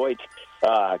 Jonathan Deutsch.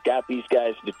 Got these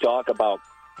guys to talk about.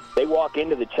 They walk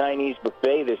into the Chinese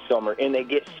buffet this summer, and they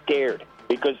get scared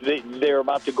because they're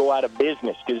about to go out of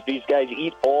business because these guys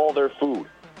eat all their food.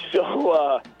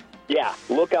 So, yeah,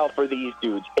 look out for these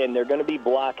dudes. And they're going to be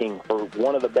blocking for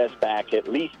one of the best backs, at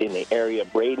least in the area,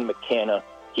 Braden McKenna.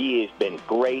 He has been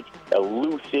great,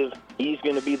 elusive. He's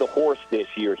going to be the horse this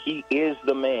year. He is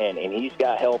the man, and he's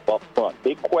got help up front.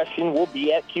 Big question will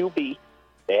be at QB.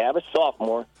 They have a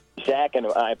sophomore, Zach, and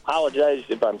I apologize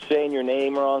if I'm saying your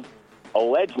name wrong,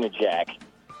 Olejniak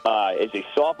is a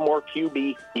sophomore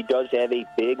QB. He does have a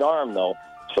big arm, though.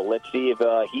 So let's see if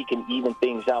he can even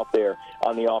things out there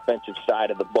on the offensive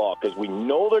side of the ball, because we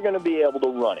know they're going to be able to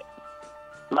run it.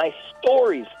 My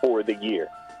stories for the year,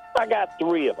 I got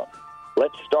 3 of them.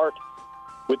 Let's start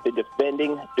with the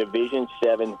defending Division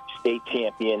VII state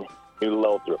champion, New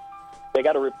Lothrop. They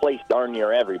got to replace darn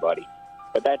near everybody,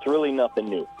 but that's really nothing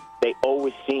new. They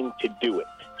always seem to do it.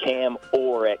 Cam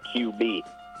Orr at QB.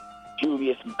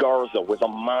 Julius Garza was a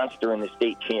monster in the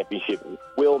state championship.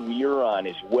 Will Muron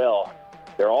as well.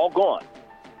 They're all gone,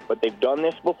 but they've done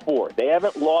this before. They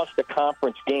haven't lost a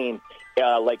conference game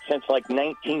since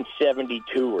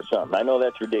 1972 or something. I know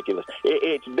that's ridiculous.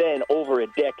 It's been over a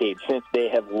decade since they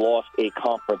have lost a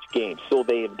conference game. So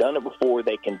they have done it before.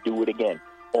 They can do it again.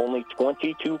 Only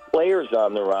 22 players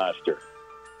on the roster.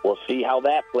 We'll see how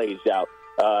that plays out.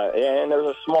 And there's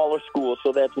a smaller school,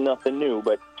 so that's nothing new,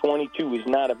 but 22 is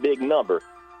not a big number.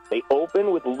 They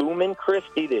open with Lumen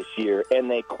Christi this year, and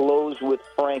they close with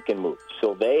Frankenmuth.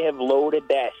 So they have loaded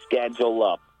that schedule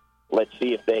up. Let's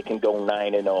see if they can go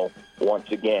 9-0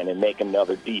 once again and make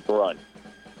another deep run.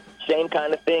 Same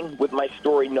kind of thing with my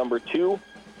story number 2.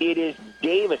 It is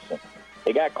Davison.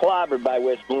 They got clobbered by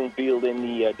West Bloomfield in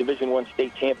the Division I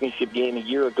state championship game a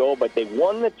year ago, but they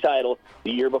won the title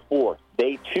the year before.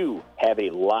 They, too, have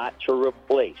a lot to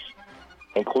replace,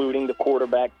 including the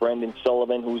quarterback, Brendan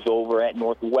Sullivan, who's over at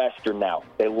Northwestern now.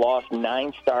 They lost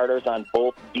 9 starters on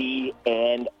both D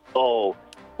and O.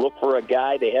 Look for a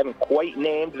guy they haven't quite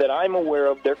named that I'm aware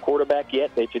of, their quarterback yet.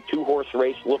 It's a 2-horse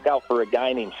race. Look out for a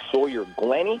guy named Sawyer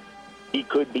Glennie. He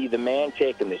could be the man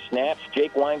taking the snaps.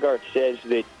 Jake Weingart says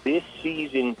that this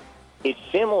season is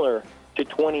similar to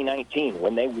 2019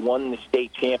 when they won the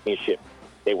state championship.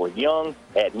 They were young,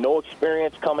 had no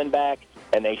experience coming back,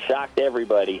 and they shocked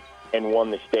everybody and won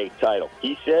the state title.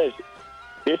 He says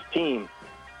this team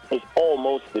is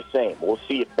almost the same. We'll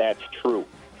see if that's true.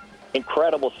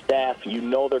 Incredible staff. You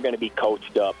know they're going to be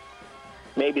coached up.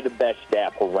 Maybe the best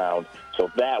staff around, so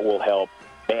that will help.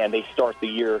 Man, they start the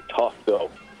year tough,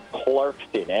 though.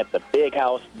 Clarkston at the Big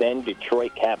House, then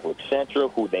Detroit Catholic Central,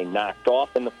 who they knocked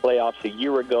off in the playoffs a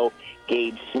year ago.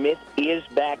 Gabe Smith is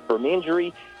back from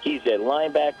injury. He's at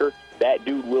linebacker. That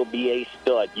dude will be a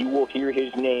stud. You will hear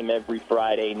his name every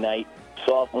Friday night.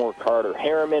 Sophomore Carter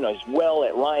Harriman as well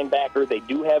at linebacker. They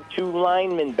do have 2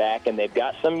 linemen back, and they've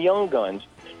got some young guns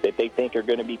that they think are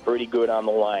going to be pretty good on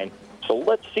the line. So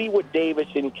let's see what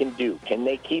Davison can do. Can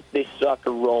they keep this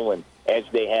sucker rolling as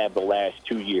they have the last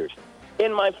 2 years?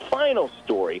 In my final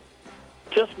story,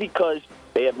 just because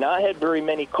they have not had very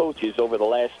many coaches over the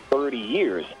last 30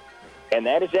 years, and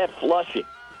that is at Flushing.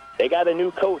 They got a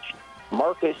new coach,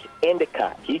 Marcus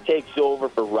Endicott. He takes over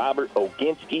for Robert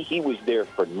Oginski. He was there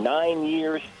for 9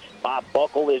 years. Bob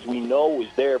Buckle, as we know, was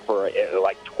there for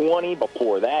 20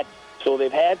 before that. So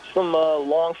they've had some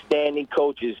long-standing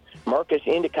coaches. Marcus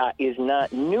Endicott is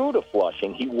not new to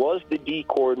Flushing. He was the D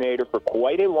coordinator for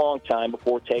quite a long time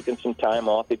before taking some time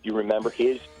off. If you remember,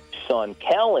 his son,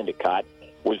 Cal Endicott,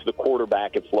 was the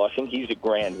quarterback at Flushing. He's at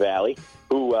Grand Valley,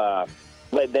 who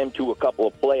led them to a couple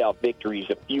of playoff victories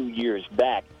a few years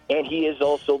back. And he is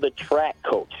also the track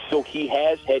coach. So he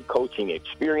has head coaching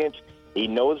experience. He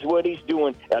knows what he's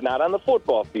doing, not on the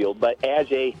football field, but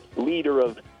as a leader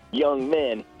of young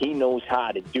men, he knows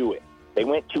how to do it. They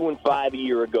went 2-5 a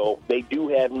year ago. They do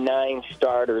have 9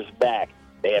 starters back.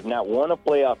 They have not won a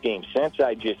playoff game since,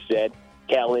 I just said.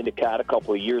 Cal Endicott a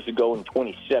couple of years ago in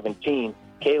 2017.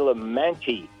 Caleb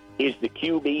Menti is the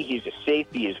QB. He's a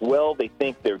safety as well. They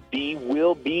think their D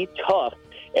will be tough,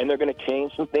 and they're going to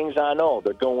change some things. I know.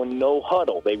 They're going no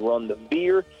huddle. They run the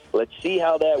veer. Let's see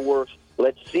how that works.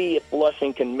 Let's see if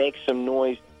Flushing can make some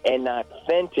noise and knock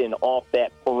Fenton off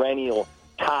that perennial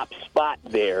top spot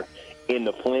there in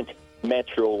the Flint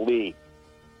Metro League.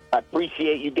 I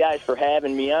appreciate you guys for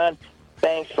having me on.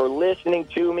 Thanks for listening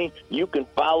to me. You can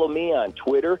follow me on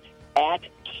Twitter at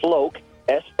Sloak,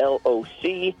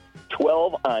 SLOC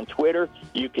 12 on Twitter.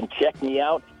 You can check me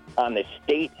out on the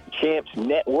State Champs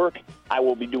Network. I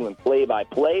will be doing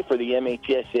play-by-play for the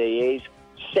MHSAA's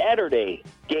Saturday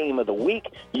game of the week.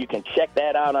 You can check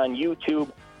that out on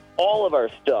YouTube. All of our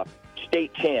stuff,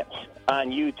 State Champs, on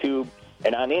YouTube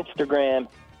and on Instagram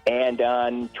and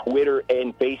on Twitter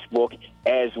and Facebook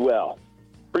as well.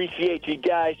 Appreciate you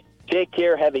guys. Take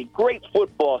care. Have a great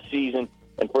football season.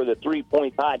 And for the 3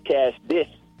 Point Podcast, this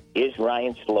is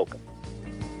Ryan Slocum.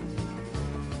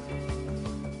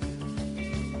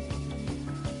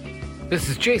 This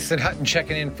is Jason Hutton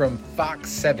checking in from Fox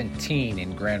 17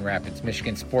 in Grand Rapids,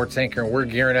 Michigan, sports anchor, and we're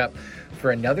gearing up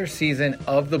for another season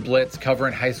of The Blitz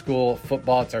covering high school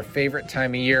football. It's our favorite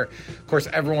time of year. Of course,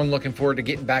 everyone looking forward to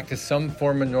getting back to some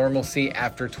form of normalcy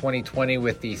after 2020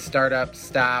 with the startup,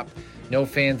 stop, no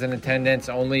fans in attendance,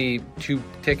 only 2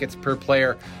 tickets per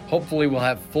player. Hopefully we'll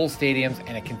have full stadiums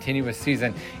and a continuous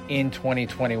season in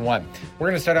 2021. We're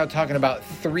going to start out talking about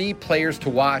 3 players to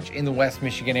watch in the West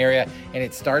Michigan area, and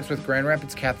it starts with Grand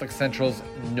Rapids Catholic Central's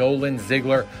Nolan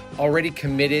Ziegler, already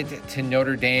committed to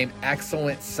Notre Dame,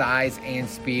 excellent size and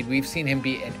speed. We've seen him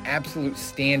be an absolute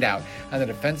standout on the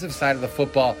defensive side of the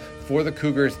football for the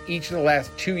Cougars each of the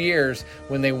last 2 years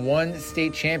when they won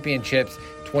state championships,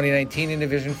 2019 in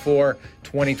Division 4,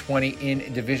 2020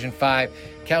 in Division 5.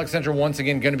 Catholic Central once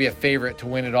again going to be a favorite to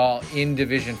win it all in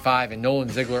Division 5, and Nolan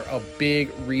Ziegler a big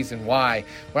reason why.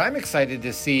 What I'm excited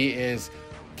to see is,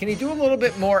 can he do a little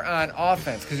bit more on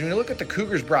offense? Because when you look at the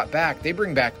Cougars brought back, they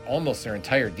bring back almost their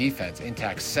entire defense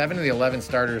intact. 7 of the 11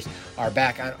 starters are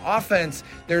back. On offense,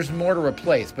 there's more to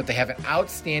replace, but they have an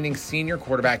outstanding senior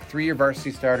quarterback, 3-year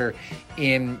varsity starter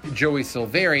in Joey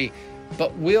Silveri.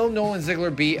 But will Nolan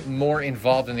Ziegler be more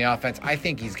involved in the offense? I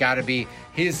think he's got to be.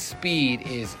 His speed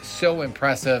is so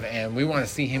impressive, and we want to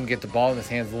see him get the ball in his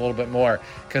hands a little bit more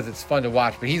because it's fun to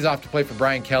watch. But he's off to play for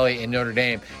Brian Kelly in Notre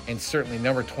Dame, and certainly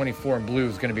number 24 in blue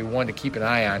is going to be one to keep an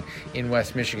eye on in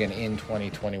West Michigan in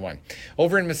 2021.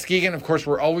 Over in Muskegon, of course,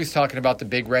 we're always talking about the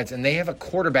Big Reds, and they have a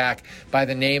quarterback by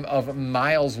the name of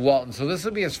Miles Walton. So this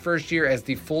will be his first year as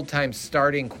the full-time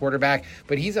starting quarterback,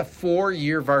 but he's a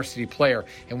 4-year varsity player.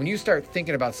 And when you start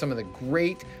thinking about some of the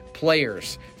great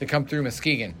players that come through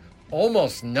Muskegon,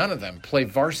 almost none of them play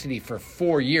varsity for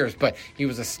 4 years, but he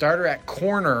was a starter at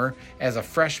corner as a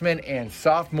freshman and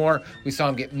sophomore. We saw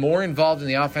him get more involved in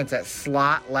the offense at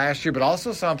slot last year, but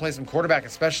also saw him play some quarterback,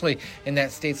 especially in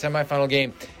that state semifinal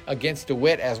game against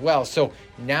DeWitt as well. So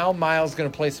now Miles is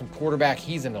going to play some quarterback.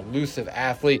 He's an elusive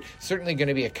athlete, certainly going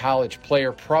to be a college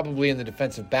player, probably in the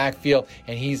defensive backfield,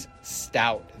 and he's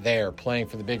stout there playing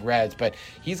for the Big Reds. But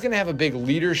he's going to have a big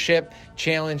leadership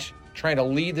challenge, trying to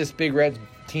lead this Big Reds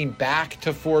team back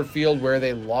to Ford Field where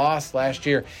they lost last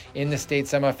year in the state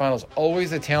semifinals.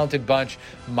 Always a talented bunch.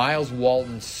 Miles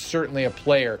Walton, certainly a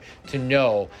player to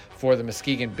know for the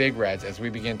Muskegon Big Reds as we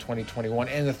begin 2021.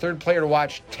 And the third player to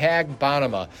watch, Tag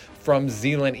Bonema from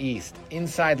Zeeland East.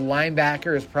 Inside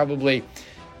linebacker is probably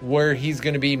where he's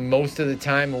going to be most of the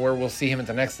time, and where we'll see him at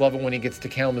the next level when he gets to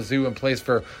Kalamazoo and plays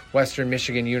for Western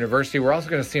Michigan University. We're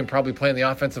also going to see him probably play on the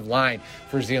offensive line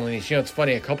for Zeeland East. You know, it's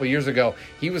funny, a couple years ago,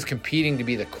 he was competing to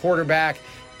be the quarterback.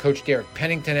 Coach Derek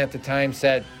Pennington at the time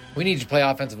said, "We need you to play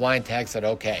offensive line." Tag said,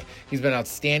 okay. He's been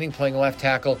outstanding playing left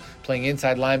tackle, playing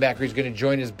inside linebacker. He's going to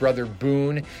join his brother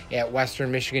Boone at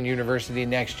Western Michigan University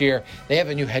next year. They have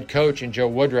a new head coach in Joe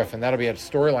Woodruff, and that'll be a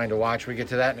storyline to watch. We get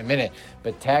to that in a minute.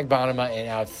 But Tag Bonema, an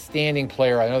outstanding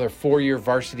player, another 4-year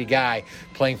varsity guy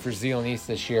playing for Zeeland East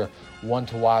this year, one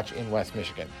to watch in West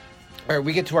Michigan. All right,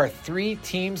 we get to our 3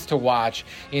 teams to watch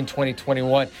in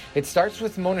 2021. It starts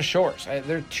with Mona Shores.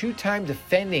 They're 2-time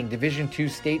defending Division II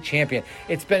state champion.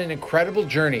 It's been an incredible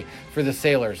journey for the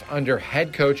Sailors under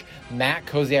head coach Matt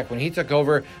Koziak. When he took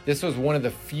over, this was one of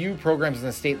the few programs in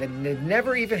the state that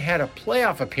never even had a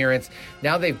playoff appearance.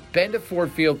 Now they've been to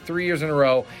Ford Field 3 years in a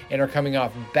row and are coming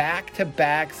off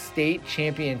back-to-back state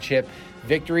championship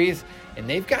victories. and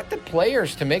they've got the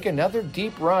players to make another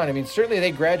deep run. I mean, certainly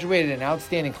they graduated an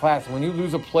outstanding class. When you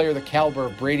lose a player the caliber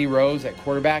of Brady Rose at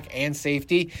quarterback and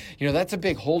safety, that's a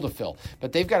big hole to fill.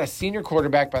 But they've got a senior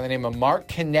quarterback by the name of Mark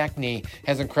Konechny,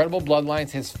 has incredible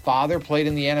bloodlines. His father played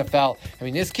in the NFL. I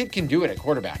mean, this kid can do it at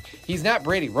quarterback. He's not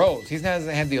Brady Rose. He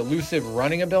doesn't have the elusive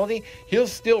running ability. He'll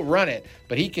still run it,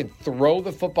 but he can throw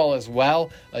the football as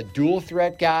well. A dual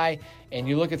threat guy. And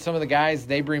you look at some of the guys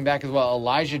they bring back as well.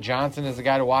 Elijah Johnson is a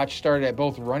guy to watch. Started at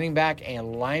both running back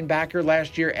and linebacker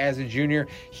last year as a junior.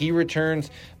 He returns.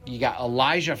 You got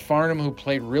Elijah Farnham, who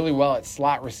played really well at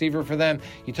slot receiver for them.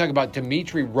 You talk about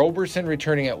Dimitri Roberson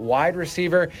returning at wide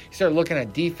receiver. You start looking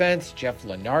at defense, Jeff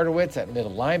Lenardowitz at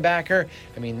middle linebacker.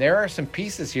 I mean, there are some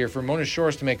pieces here for Mona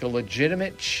Shores to make a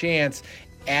legitimate chance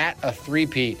at a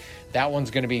three-peat. That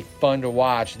one's going to be fun to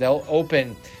watch. They'll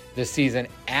open this season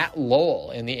at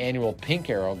Lowell in the annual Pink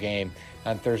Arrow game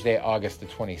on Thursday, August the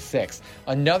 26th.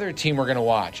 Another team we're going to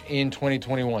watch in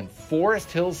 2021,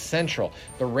 Forest Hills Central.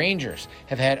 The Rangers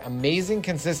have had amazing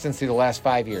consistency the last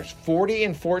 5 years,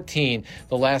 40-14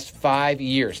 the last 5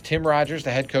 years. Tim Rogers,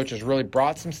 the head coach, has really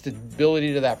brought some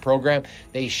stability to that program.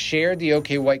 They shared the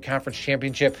OK White Conference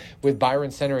Championship with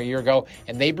Byron Center a year ago,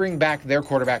 and they bring back their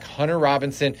quarterback, Hunter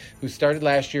Robinson, who started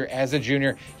last year as a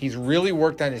junior. He's really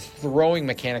worked on his throwing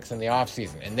mechanics in the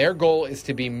offseason, and their goal is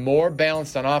to be more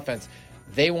balanced on offense.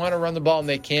 They want to run the ball, and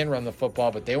they can run the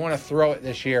football, but they want to throw it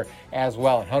this year as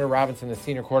well. And Hunter Robinson, the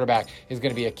senior quarterback, is going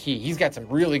to be a key. He's got some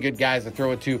really good guys to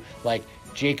throw it to, like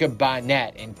Jacob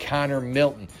Bonnet and Connor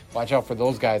Milton. Watch out for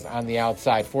those guys on the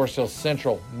outside. Forest Hills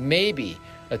Central, maybe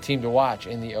a team to watch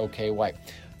in the OK White.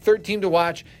 Third team to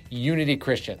watch, Unity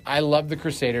Christian. I love the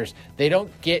Crusaders. They don't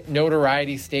get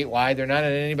notoriety statewide. They're not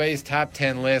on anybody's top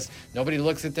 10 list. Nobody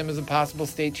looks at them as a possible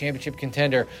state championship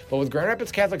contender. But with Grand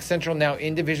Rapids Catholic Central now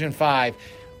in Division 5,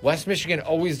 West Michigan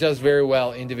always does very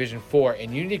well in Division 4,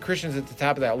 and Unity Christian's at the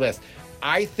top of that list.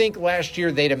 I think last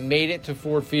year they'd have made it to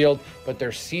Ford Field, but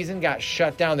their season got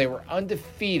shut down. They were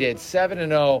undefeated,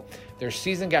 7-0. Their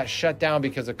season got shut down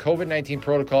because of COVID-19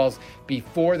 protocols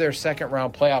before their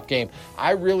second-round playoff game.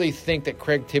 I really think that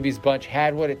Craig Tibby's bunch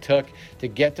had what it took to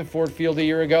get to Ford Field a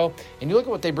year ago. And you look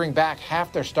at what they bring back,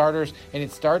 half their starters, and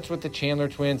it starts with the Chandler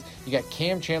twins. You got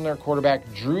Cam Chandler at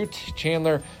quarterback, Drew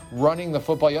Chandler running the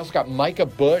football. You also got Micah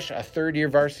Bush, a third-year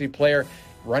varsity player,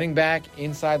 running back,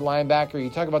 inside linebacker.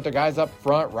 You talk about the guys up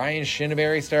front, Ryan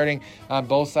Shinneberry starting on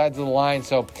both sides of the line.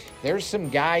 So there's some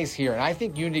guys here. And I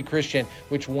think Unity Christian,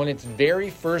 which won its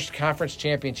very first conference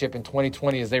championship in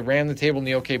 2020 as they ran the table in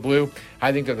the OK Blue,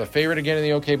 I think they're the favorite again in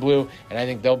the OK Blue, and I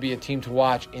think they'll be a team to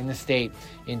watch in the state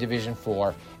in Division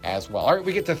 4 as well. All right,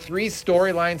 we get to 3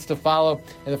 storylines to follow.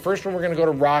 And the first one, we're going to go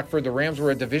to Rockford. The Rams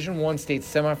were a Division I state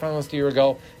semifinalist a year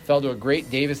ago, fell to a great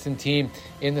Davison team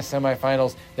in the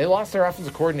semifinals. They lost their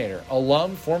offensive coordinator.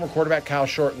 Alum, former quarterback Kyle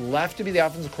Short, left to be the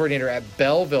offensive coordinator at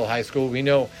Belleville High School. We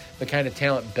know the kind of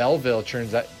talent Belleville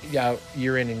churns out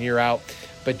year in and year out.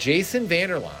 But Jason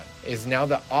Vanderlaan is now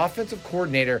the offensive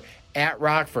coordinator at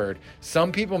Rockford.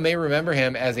 Some people may remember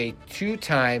him as a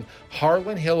 2-time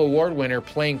Harlan Hill Award winner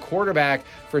playing quarterback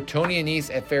for Tony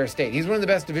Annese at Ferris State. He's one of the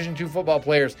best Division II football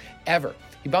players ever.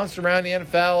 He bounced around the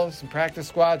NFL, some practice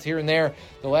squads here and there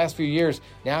the last few years.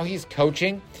 Now he's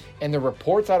coaching, and the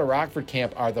reports out of Rockford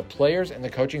camp are the players and the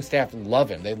coaching staff love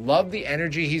him. They love the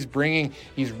energy he's bringing.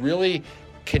 He's really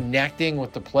connecting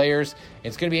with the players.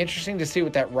 It's going to be interesting to see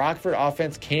what that Rockford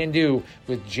offense can do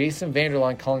with Jason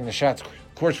Vanderlaan calling the shots.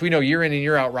 Of course, we know year in and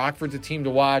year out, Rockford's a team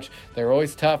to watch. They're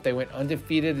always tough. They went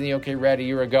undefeated in the OK Red a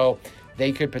year ago.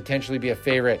 They could potentially be a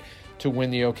favorite to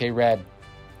win the OK Red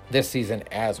this season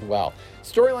as well.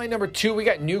 Storyline number 2, we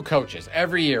got new coaches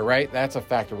every year, right? That's a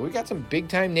factor. But we got some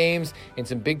big-time names and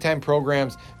some big-time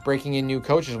programs breaking in new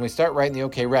coaches. And we start right in the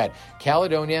OK Red.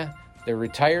 Caledonia, the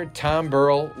retired Tom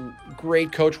Burrell,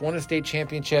 great coach, won a state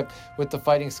championship with the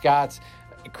Fighting Scots.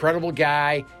 Incredible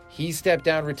guy. He stepped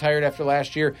down, retired after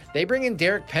last year. They bring in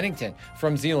Derek Pennington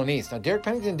from Zeeland East. Now, Derek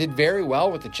Pennington did very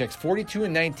well with the Chicks,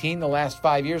 42-19 the last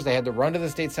 5 years. They had the run to the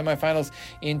state semifinals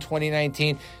in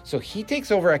 2019. So he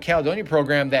takes over a Caledonia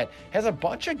program that has a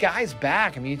bunch of guys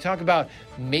back. I mean, you talk about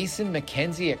Mason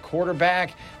McKenzie at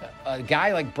quarterback, a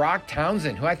guy like Brock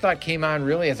Townsend, who I thought came on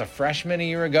really as a freshman a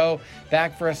year ago,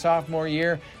 back for a sophomore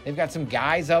year. They've got some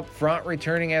guys up front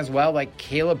returning as well, like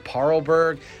Caleb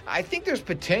Parlberg. I think there's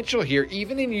potential here,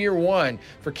 even in year 1,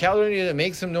 for Caledonia to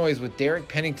make some noise with Derek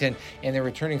Pennington and their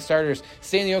returning starters.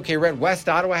 Stay in the OK Red. West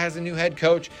Ottawa has a new head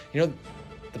coach. You know,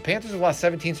 the Panthers have lost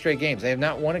 17 straight games. They have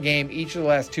not won a game each of the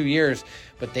last 2 years,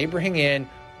 but they bring in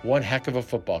one heck of a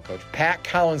football coach. Pat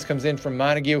Collins comes in from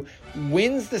Montague,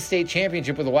 wins the state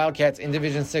championship with the Wildcats in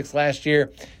Division 6 last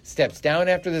year, steps down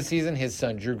after the season. His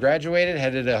son Drew graduated,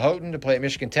 headed to Houghton to play at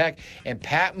Michigan Tech, and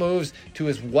Pat moves to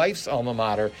his wife's alma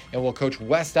mater and will coach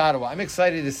West Ottawa. I'm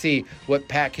excited to see what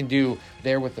Pat can do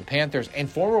there with the Panthers. And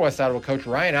former West Ottawa coach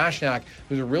Ryan Oshnock,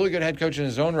 who's a really good head coach in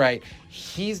his own right,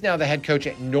 he's now the head coach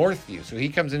at Northview. So he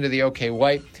comes into the OK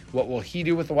White. What will he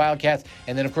do with the Wildcats?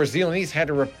 And then, of course, Zeeland East had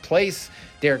to replace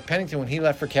Derek Pennington when he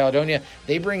left for Caledonia.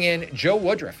 They bring in Joe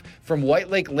Woodruff from White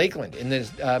Lake, Lakeland in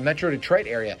the Metro Detroit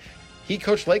area. He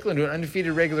coached Lakeland to an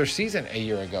undefeated regular season a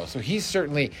year ago, so he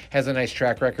certainly has a nice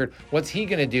track record. What's he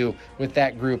going to do with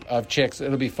that group of chicks?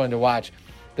 It'll be fun to watch.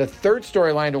 The third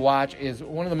storyline to watch is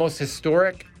one of the most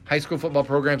historic high school football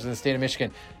programs in the state of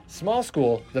Michigan. Small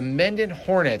school, the Mendon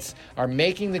Hornets are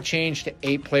making the change to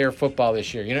 8-player football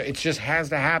this year. You know, it just has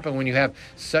to happen when you have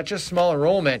such a small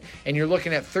enrollment and you're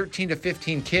looking at 13 to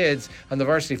 15 kids on the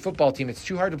varsity football team. It's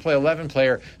too hard to play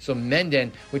 11-player. So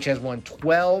Mendon, which has won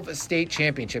 12 state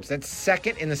championships, that's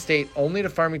second in the state, only to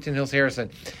Farmington Hills Harrison.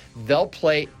 They'll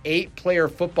play 8-player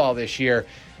football this year.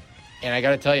 And I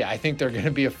got to tell you, I think they're going to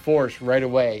be a force right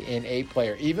away in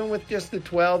 8-player. Even with just the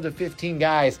 12 to 15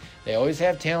 guys, they always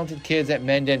have talented kids at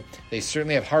Mendon. They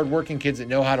certainly have hardworking kids that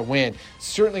know how to win.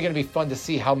 Certainly going to be fun to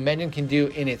see how Mendon can do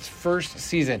in its first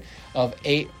season of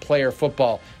 8-player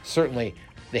football. Certainly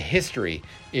the history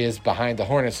is behind the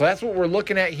Hornets. So that's what we're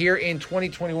looking at here in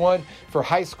 2021 for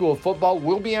high school football.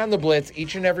 We'll be on the Blitz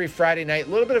each and every Friday night. A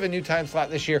little bit of a new time slot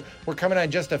this year. We're coming on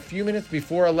just a few minutes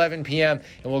before 11 p.m.,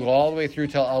 and we'll go all the way through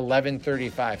till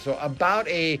 11:35. So about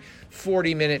a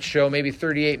 40-minute show, maybe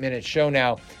 38-minute show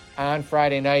now on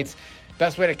Friday nights.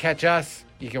 Best way to catch us,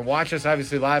 you can watch us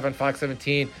obviously live on Fox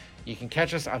 17. You can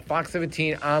catch us on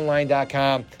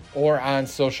fox17online.com or on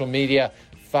social media.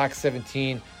 Fox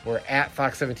 17. We're at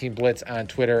Fox 17 Blitz on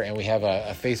Twitter, and we have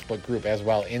a Facebook group as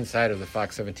well inside of the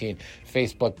Fox 17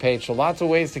 Facebook page. So lots of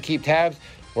ways to keep tabs.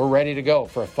 We're ready to go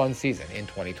for a fun season in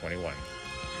 2021.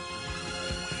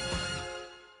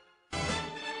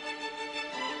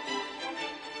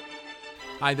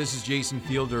 Hi, this is Jason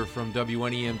Fielder from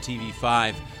WNEM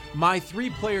TV5. My 3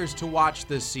 players to watch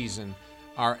this season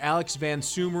are Alex Van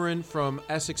Sumeren from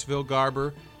Essexville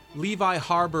Garber, Levi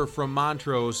Harbor from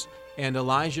Montrose, and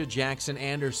Elijah Jackson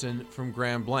Anderson from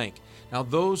Grand Blanc. Now,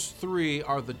 those 3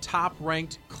 are the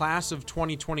top-ranked class of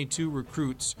 2022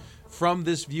 recruits from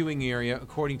this viewing area,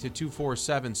 according to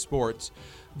 247 Sports.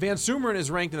 Van Sumeren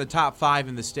is ranked in the top 5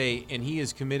 in the state, and he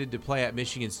is committed to play at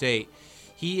Michigan State.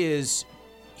 He is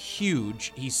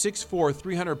huge. He's 6'4",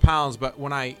 300 pounds, but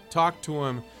when I talked to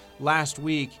him last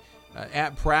week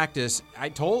at practice, I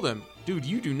told him, dude,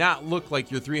 you do not look like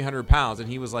you're 300 pounds. And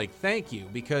he was like, thank you,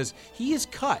 because he is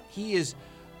cut. He is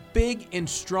big and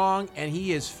strong, and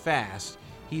he is fast.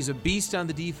 He's a beast on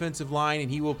the defensive line,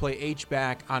 and he will play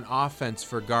H-back on offense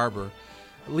for Garber.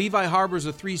 Levi Harbor's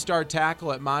a 3-star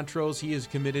tackle at Montrose. He is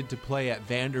committed to play at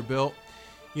Vanderbilt.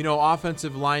 You know,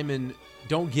 offensive linemen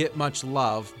don't get much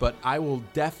love, but I will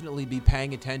definitely be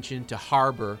paying attention to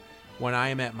Harbor when I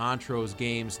am at Montrose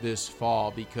games this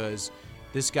fall, because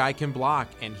this guy can block,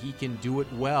 and he can do it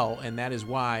well, and that is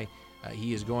why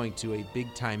he is going to a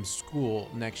big-time school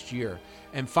next year.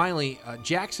 And finally,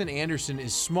 Jackson Anderson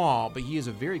is small, but he is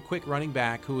a very quick running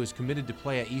back who is committed to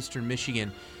play at Eastern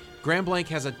Michigan. Grand Blanc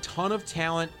has a ton of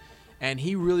talent, and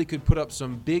he really could put up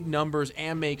some big numbers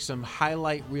and make some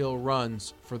highlight reel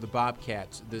runs for the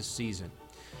Bobcats this season.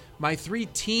 My 3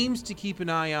 teams to keep an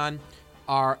eye on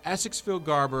are Essexville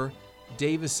Garber,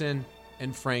 Davison,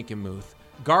 and Frankenmuth.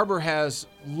 Garber has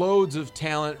loads of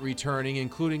talent returning,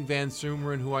 including Van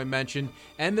Sumeren, who I mentioned,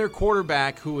 and their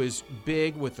quarterback, who is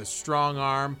big with a strong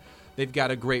arm. They've got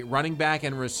a great running back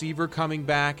and receiver coming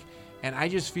back, and I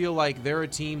just feel like they're a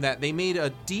team that they made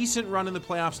a decent run in the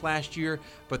playoffs last year,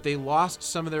 but they lost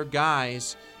some of their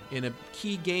guys in a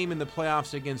key game in the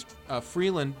playoffs against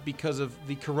Freeland because of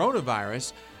the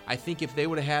coronavirus. I think if they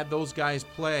would have had those guys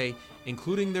play,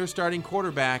 including their starting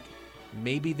quarterback,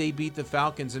 maybe they beat the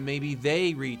Falcons, and maybe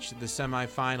they reach the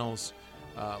semifinals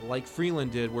like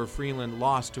Freeland did, where Freeland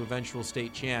lost to eventual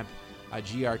state champ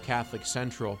GR Catholic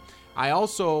Central. I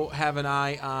also have an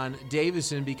eye on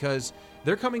Davison because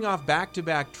they're coming off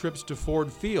back-to-back trips to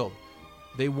Ford Field.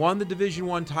 They won the Division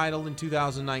I title in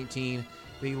 2019.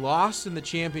 They lost in the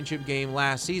championship game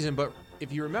last season, but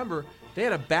if you remember, they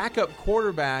had a backup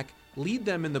quarterback lead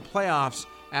them in the playoffs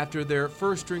after their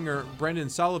first stringer, Brendan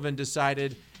Sullivan,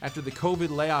 decided, after the COVID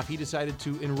layoff, he decided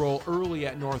to enroll early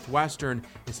at Northwestern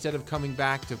instead of coming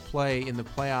back to play in the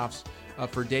playoffs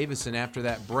for Davison after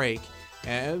that break.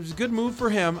 And it was a good move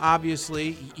for him,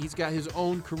 obviously. He's got his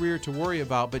own career to worry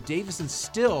about, but Davison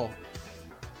still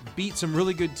beat some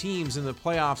really good teams in the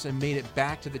playoffs and made it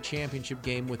back to the championship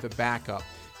game with a backup.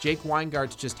 Jake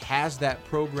Weingartz just has that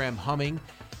program humming,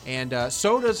 and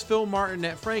so does Phil Martin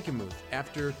at Frankenmuth.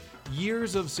 After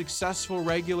years of successful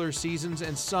regular seasons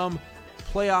and some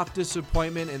playoff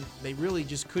disappointment, and they really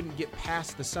just couldn't get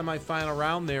past the semifinal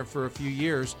round there for a few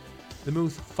years, the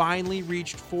Muth finally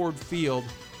reached Ford Field,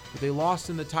 but they lost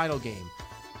in the title game.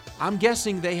 I'm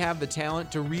guessing they have the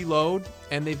talent to reload,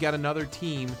 and they've got another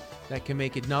team that can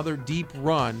make another deep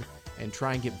run and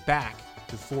try and get back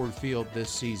to Ford Field this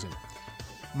season.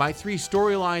 My 3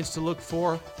 storylines to look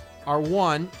for are: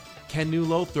 1, can New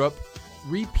Lothrop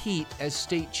repeat as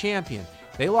state champion?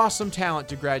 They lost some talent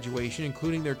to graduation,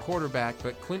 including their quarterback,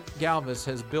 but Clint Galvis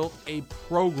has built a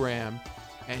program,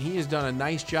 and he has done a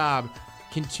nice job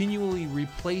continually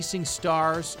replacing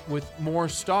stars with more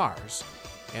stars.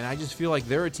 And I just feel like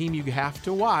they're a team you have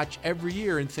to watch every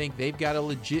year and think they've got a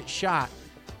legit shot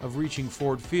of reaching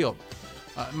Ford Field.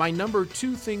 My number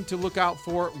 2 thing to look out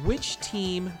for: which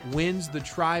team wins the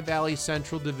Tri-Valley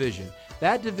Central Division?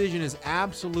 That division is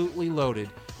absolutely loaded.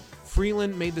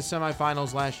 Freeland made the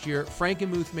semifinals last year.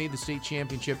 Frankenmuth made the state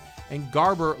championship. And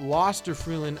Garber lost to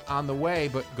Freeland on the way,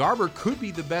 but Garber could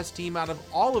be the best team out of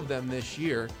all of them this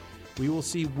year. We will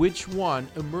see which one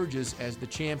emerges as the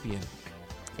champion.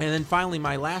 And then finally,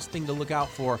 my last thing to look out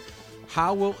for: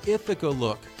 how will Ithaca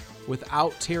look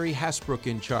without Terry Hesbrook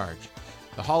in charge?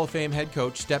 The Hall of Fame head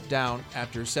coach stepped down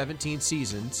after 17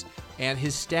 seasons, and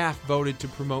his staff voted to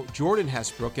promote Jordan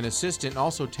Hesbrook, an assistant, and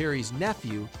also Terry's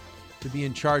nephew, to be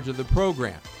in charge of the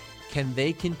program. Can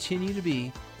they continue to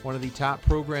be one of the top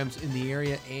programs in the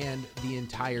area and the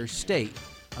entire state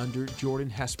under Jordan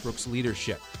Hesbrook's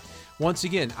leadership? Once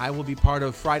again, I will be part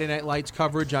of Friday Night Lights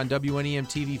coverage on WNEM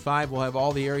TV5. We'll have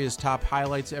all the area's top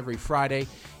highlights every Friday.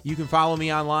 You can follow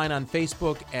me online on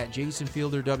Facebook at Jason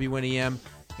Fielder WNEM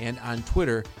and on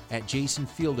Twitter at Jason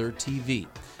Fielder TV.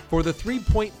 For the 3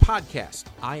 Point Podcast,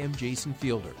 I am Jason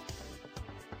Fielder.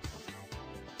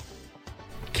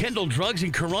 Kendall Drugs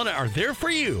in Corunna are there for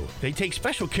you. They take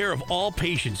special care of all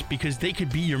patients because they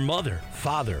could be your mother,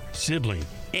 father, sibling,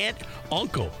 aunt,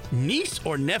 uncle, niece,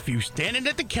 or nephew standing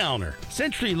at the counter.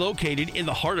 Centrally located in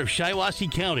the heart of Shiawassee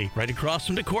County, right across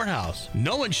from the courthouse.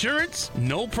 No insurance?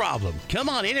 No problem. Come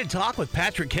on in and talk with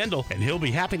Patrick Kendall, and he'll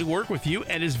be happy to work with you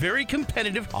and is very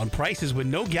competitive on prices with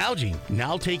no gouging.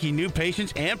 Now taking new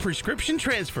patients and prescription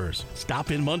transfers.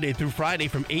 Stop in Monday through Friday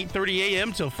from 8:30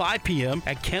 a.m. till 5 p.m.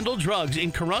 at Kendall Drugs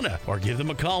in Corunna, or give them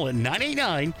a call at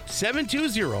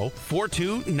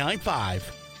 989-720-4295.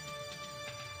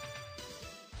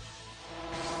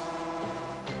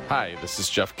 Hi, this is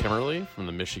Jeff Kimmerly from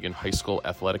the Michigan High School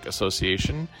Athletic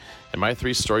Association, and my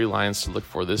 3 storylines to look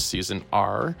for this season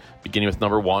are, beginning with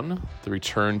number 1, the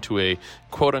return to a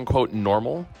quote-unquote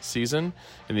normal season,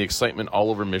 and the excitement all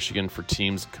over Michigan for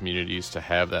teams and communities to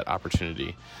have that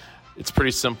opportunity. It's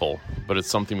pretty simple, but it's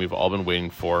something we've all been waiting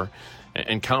for,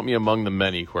 and count me among the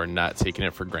many who are not taking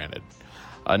it for granted.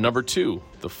 Number 2,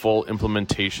 the full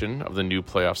implementation of the new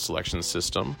playoff selection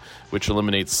system, which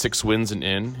eliminates 6 wins and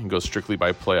in and goes strictly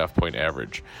by playoff point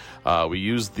average. We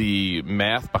used the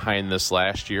math behind this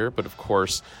last year, but of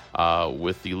course,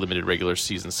 with the limited regular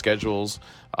season schedules,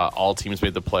 all teams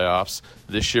made the playoffs.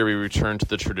 This year we returned to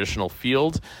the traditional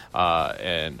field,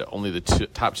 and only the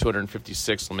top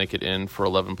 256 will make it in for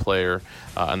 11-player,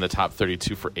 and the top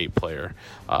 32 for 8-player.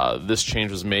 This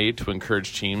change was made to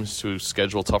encourage teams to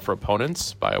schedule tougher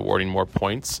opponents by awarding more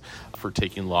points for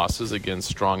taking losses against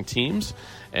strong teams.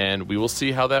 And we will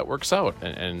see how that works out,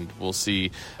 and we'll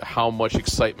see how much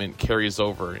excitement carries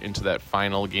over into that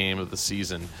final game of the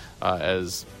season,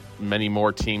 as many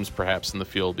more teams perhaps in the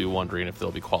field will be wondering if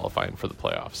they'll be qualifying for the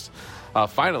playoffs.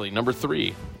 Finally, number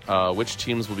 3, which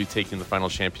teams will be taking the final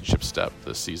championship step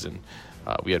this season?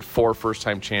 We had 4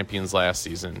 first-time champions last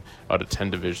season out of 10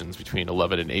 divisions between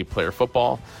 11 and 8-player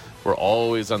football. We're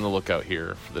always on the lookout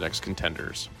here for the next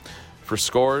contenders. For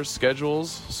scores, schedules,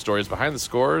 stories behind the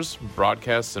scores,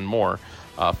 broadcasts, and more,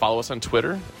 follow us on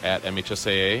Twitter at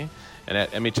MHSAA and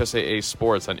at MHSAA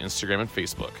Sports on Instagram and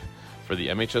Facebook. For the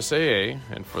MHSAA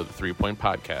and for the 3 Point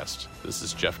Podcast, this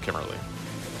is Jeff Kimmerly.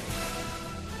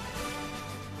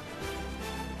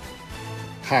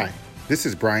 Hi, this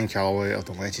is Brian Calloway of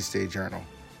the Lansing State Journal.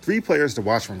 3 players to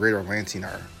watch from Greater Lansing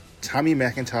are Tommy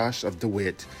McIntosh of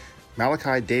DeWitt,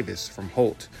 Malachi Davis from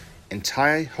Holt, and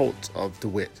Ty Holt of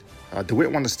DeWitt.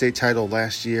 DeWitt won the state title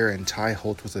last year, and Ty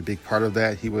Holt was a big part of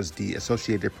that. He was the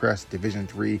Associated Press Division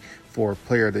III for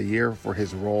Player of the Year for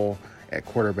his role at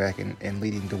quarterback and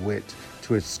leading DeWitt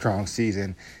to its strong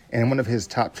season. And one of his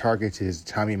top targets is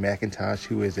Tommy McIntosh,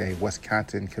 who is a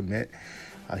Wisconsin commit.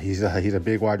 He's a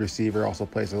big wide receiver, also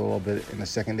plays a little bit in the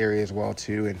secondary as well,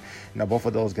 too. And both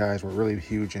of those guys were really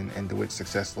huge in DeWitt's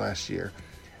success last year.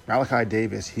 Malachi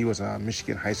Davis, he was a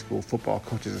Michigan High School Football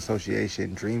Coaches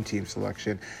Association Dream Team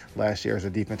selection last year as a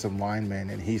defensive lineman,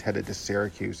 and he's headed to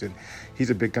Syracuse. And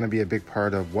he's going to be a big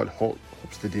part of what Holt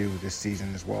hopes to do this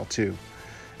season as well, too.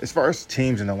 As far as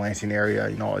teams in the Lansing area,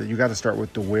 you got to start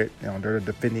with DeWitt. They're the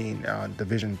defending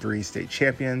Division III state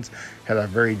champions. Had a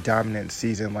very dominant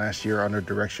season last year under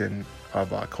direction of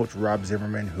Coach Rob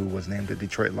Zimmerman, who was named the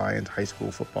Detroit Lions High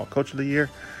School Football Coach of the Year.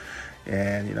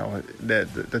 And,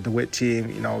 the DeWitt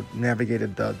team,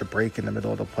 navigated the break in the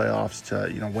middle of the playoffs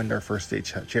to, win their first state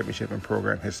championship in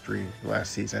program history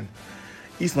last season.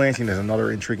 East Lansing is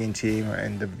another intriguing team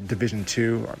in Division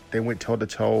II. They went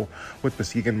toe-to-toe with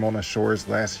Muskegon Mona Shores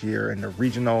last year in the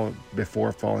regional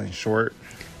before falling short.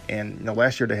 And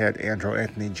last year they had Andrew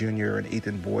Anthony Jr. and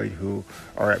Ethan Boyd, who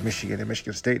are at Michigan and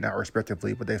Michigan State now,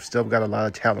 respectively, but they've still got a lot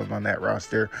of talent on that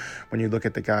roster. When you look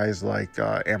at the guys like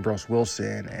Ambrose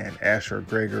Wilson and Asher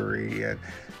Gregory,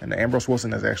 and Ambrose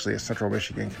Wilson is actually a Central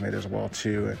Michigan commit as well,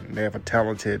 too. And they have a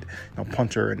talented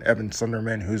punter in Evan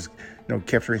Sunderman, who's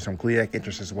capturing some GLIAC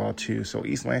interest as well, too. So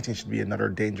East Lansing should be another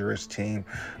dangerous team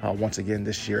once again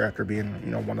this year after being,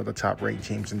 one of the top-ranked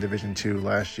teams in Division II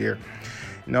last year.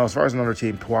 As far as another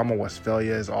team, Tuama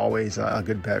Westphalia is always a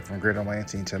good bet from Greater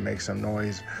Lansing to make some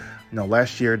noise.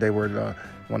 Last year they were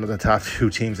one of the top 2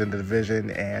 teams in the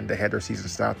division, and they had their season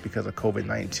stopped because of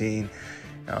COVID-19.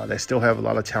 They still have a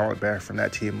lot of talent back from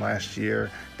that team last year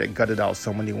that gutted out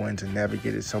so many wins and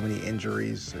navigated so many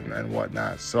injuries and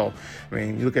whatnot. So,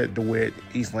 you look at DeWitt,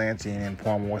 East Lansing, and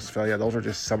Tuama Westphalia. Those are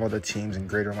just some of the teams in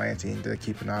Greater Lansing to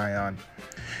keep an eye on.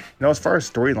 As far as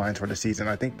storylines for the season,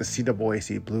 I think the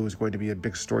CAAC Blue is going to be a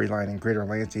big storyline in Greater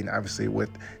Lansing, obviously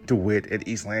with DeWitt and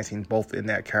East Lansing both in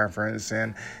that conference.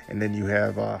 And then you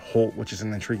have Holt, which is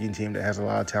an intriguing team that has a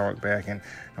lot of talent back. And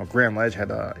Grand Ledge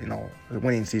had a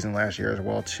winning season last year as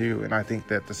well, too. And I think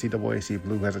that the CAAC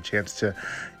Blue has a chance to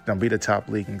be the top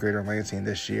league in Greater Lansing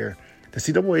this year. The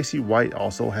CAAC White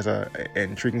also has an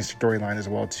intriguing storyline as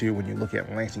well, too, when you look at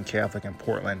Lansing Catholic and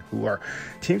Portland, who are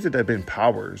teams that have been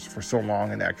powers for so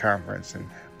long in that conference. And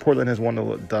Portland has won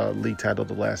the league title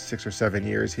the last 6 or 7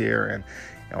 years here.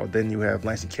 And then you have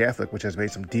Lansing Catholic, which has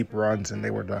made some deep runs, and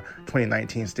they were the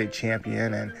 2019 state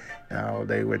champion. And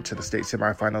they went to the state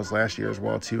semifinals last year as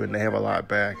well, too, and they have a lot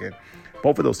back. And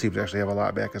both of those teams actually have a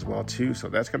lot back as well, too. So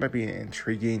that's going to be an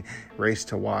intriguing race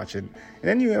to watch. And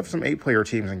then you have some 8-player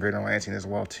teams in Greater Lansing as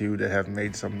well, too, that have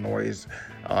made some noise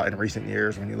in recent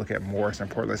years when you look at Morris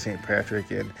and Portland St. Patrick.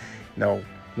 And,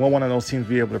 will one of those teams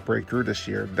be able to break through this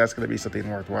year? That's going to be something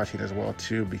worth watching as well,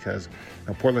 too, because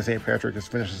Portland St. Patrick has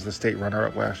finished as the state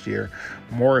runner-up last year.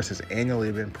 Morris has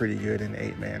annually been pretty good in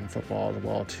 8-man football as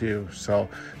well, too. So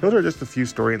those are just a few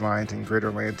storylines in Greater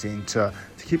Lansing to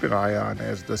keep an eye on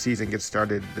as the season gets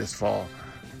started this fall.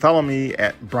 Follow me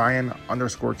at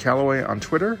Brian_Calloway on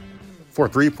Twitter. For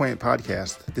 3 Point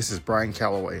Podcast, this is Brian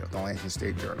Calloway of the Lansing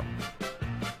State Journal.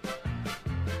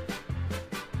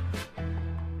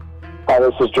 Hi,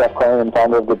 this is Jeff Klein,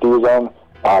 founder of the D-Zone.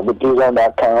 The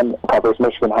DZone.com covers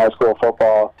Michigan high school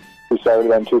football. We started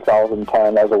in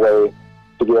 2010 as a way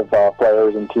to give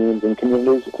players and teams and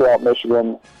communities throughout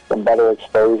Michigan some better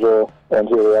exposure. And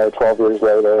here we are 12 years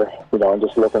later, and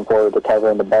just looking forward to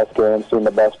covering the best games, seeing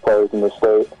the best players in the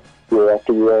state year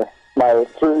after year. My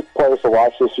 3 players to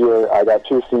watch this year, I got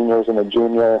 2 seniors and a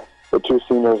junior. The 2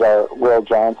 seniors are Will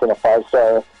Johnson, a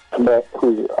 5-star commit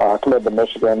who's committed to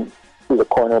Michigan. He's a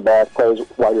cornerback, plays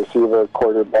wide receiver,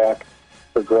 quarterback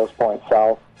for Grosse Pointe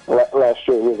South. Last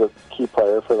year he was a key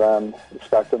player for them.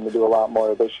 Expect him to do a lot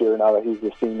more this year now that he's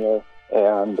a senior.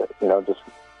 And, just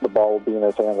the ball will be in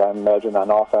his hands, I imagine, on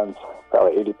offense,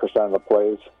 probably 80% of the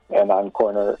plays. And at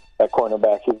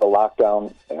cornerback, he's a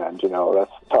lockdown. And,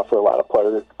 that's tough for a lot of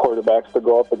quarterbacks to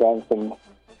go up against and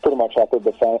pretty much have to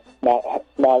defend,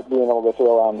 not being able to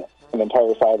throw on an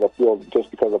entire side of the field just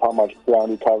because of how much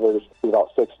ground he covers. He's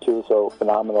about 6'2", so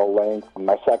phenomenal length.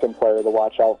 My second player to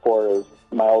watch out for is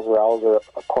Miles Rouser,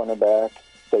 a cornerback,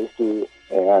 safety,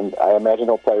 and I imagine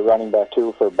he'll play running back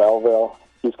too for Belleville.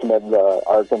 He's committed to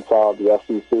Arkansas, the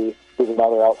SEC. He's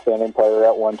another outstanding player.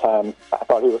 At one time, I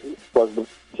thought he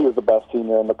was the best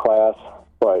senior in the class,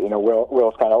 but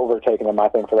Will's kind of overtaken him, I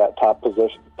think, for that top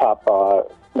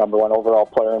number 1 overall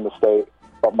player in the state.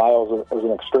 But Miles is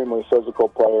an extremely physical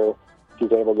player.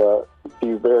 He's able to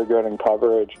be very good in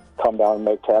coverage, come down and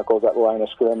make tackles at the line of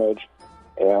scrimmage,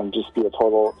 and just be a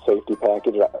total safety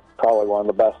package. Probably one of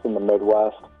the best in the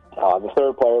Midwest. The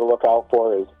third player to look out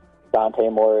for is Dante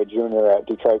Moore Jr. at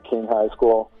Detroit King High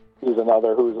School. He's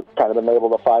another who's kind of been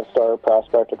labeled a 5-star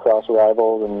prospect across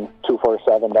Rivals and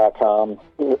 247.com.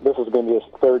 This is going to be his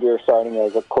third year starting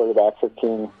as a quarterback for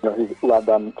King. He's led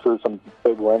them through some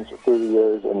big wins through the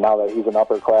years, and now that he's an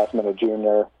upperclassman, a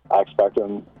junior, I expect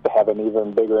him to have an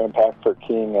even bigger impact for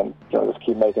King and just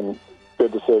keep making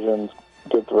good decisions,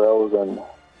 good throws, and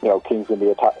King's going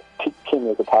to be King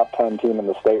is a top 10 team in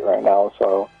the state right now,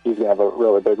 so he's going to have a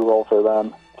really big role for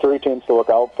them. 3 teams to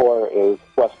look out for is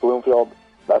West Bloomfield.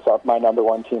 That's my number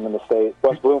 1 team in the state.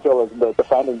 West Bloomfield is the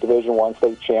defending Division I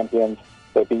state champions.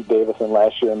 They beat Davison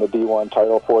last year in the D1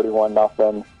 title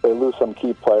 41-0. They lose some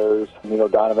key players.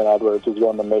 Donovan Edwards, who's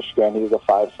going to Michigan. He's a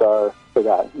 5-star. They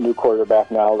got a new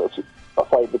quarterback now. That's a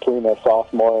fight between a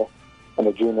sophomore and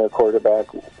a junior quarterback.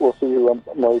 We'll see who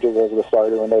emerges as the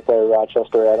starter when they play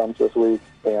Rochester Adams this week.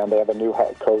 And they have a new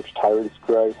head coach, Tyrese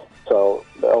Grice. So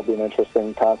that'll be an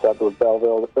interesting concept with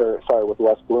with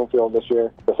West Bloomfield this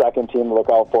year. The second team to look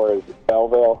out for is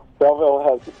Belleville. Belleville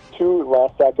has 2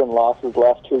 last-second losses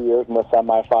last 2 years in the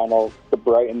semifinals, to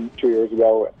Brighton 2 years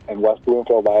ago and West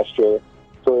Bloomfield last year.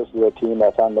 So this is a team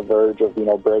that's on the verge of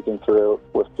breaking through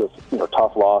with just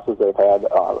tough losses they've had.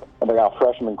 And they got a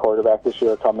freshman quarterback this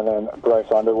year coming in,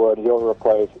 Bryce Underwood. He'll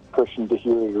replace Christian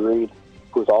DeHuey-Reed,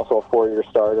 who's also a 4-year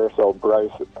starter. So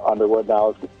Bryce Underwood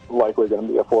now is likely going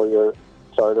to be a 4-year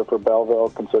starter for Belleville,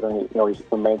 considering he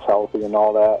remains healthy and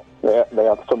all that. They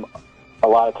have a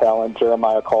lot of talent.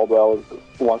 Jeremiah Caldwell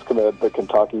once committed to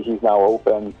Kentucky. He's now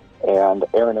open. And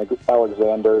Aaron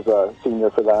Alexander's a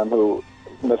senior for them who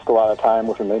missed a lot of time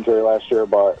with an injury last year,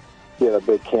 but he had a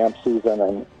big camp season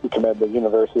and he committed to the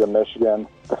University of Michigan.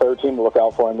 The third team to look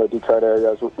out for in the Detroit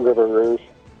area is River Rouge.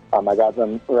 I got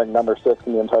them ranked number 6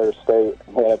 in the entire state.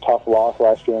 They had a tough loss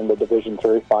last year in the Division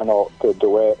III final to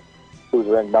DeWitt, who's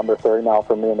ranked number 30 now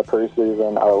for me in the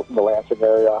preseason out of the Lansing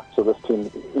area. So this team,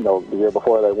 the year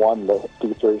before they won the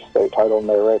D3 state title, and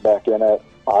they're right back in it.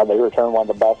 They return one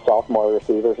of the best sophomore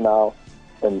receivers now,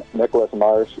 in Nicholas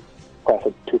Marsh, class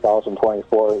of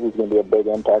 2024. He's going to be a big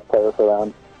impact player for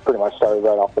them. Pretty much started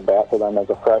right off the bat for them as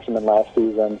a freshman last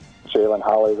season. Jalen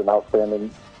Holly's an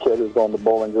outstanding kid who's going to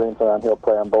Bowling Green for them. He'll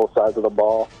play on both sides of the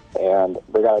ball. And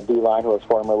they got a D-line who was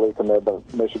formerly committed to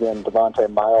Michigan, Devontae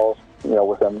Miles.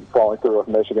 With him falling through with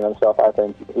Michigan and stuff, I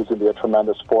think he's going to be a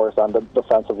tremendous force on the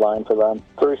defensive line for them.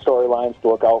 3 storylines to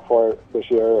look out for this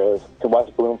year is, can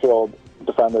West Bloomfield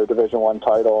defend their Division I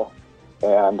title?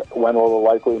 And when will the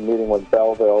likely meeting with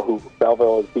Belleville,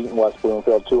 Belleville has beaten West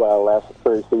Bloomfield 2 out of the last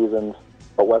 3 seasons.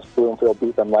 But West Bloomfield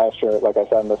beat them last year, like I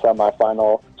said, in the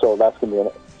semifinal. So that's going to be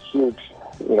a huge,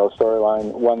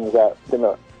 storyline. When's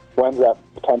that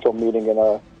potential meeting going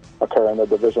to occur in the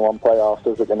Division I playoffs?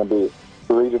 Is it going to be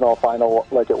the regional final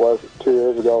like it was 2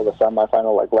 years ago, the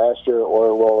semifinal like last year,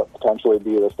 or will it potentially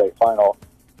be the state final?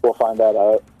 We'll find that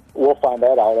out. We'll find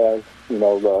that out as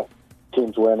the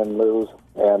teams win and lose,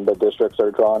 and the districts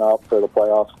are drawn up for the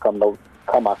playoffs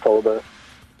come October.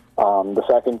 The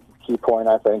second key point,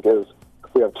 I think, is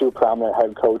we have 2 prominent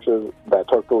head coaches that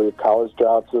took the lead college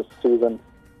jobs this season.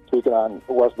 Speaking on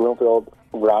West Bloomfield,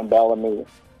 Ron Bellamy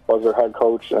was their head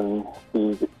coach, and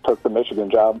he took the Michigan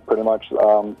job pretty much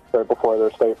right before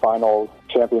their state finals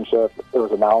championship. It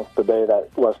was announced today that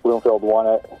West Bloomfield won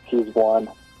it. He's won.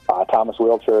 Thomas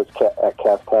Wiltshire is at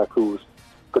Cass Tech, who's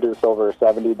produced over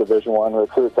 70 Division I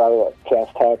recruits out of Cass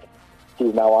Tech.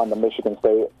 He's now on the Michigan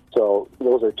State. So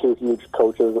those are 2 huge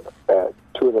coaches at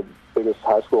 2 of the biggest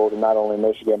high schools in not only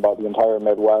Michigan, but the entire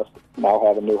Midwest, now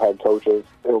having new head coaches.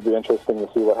 It'll be interesting to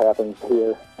see what happens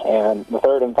here. And the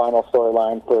third and final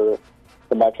storyline for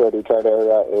the Metro Detroit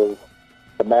area is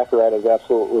the MAC Red is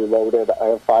absolutely loaded. I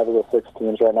have 5 of the 6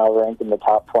 teams right now ranked in the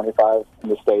top 25 in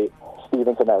the state.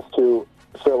 Stevenson has 2.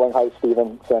 Sterling Heights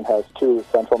Stevenson has 2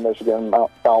 Central Michigan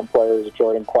bound players,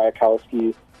 Jordan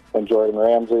Kwiatkowski and Jordan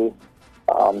Ramsey.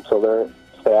 So they're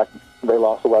stacked. They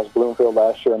lost to West Bloomfield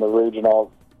last year in the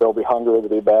regional. They'll be hungry to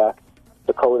be back.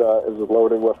 Dakota is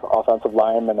loaded with offensive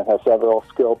linemen and has several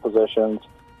skill positions.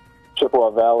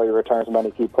 Chippewa Valley returns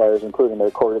many key players, including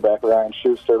their quarterback Ryan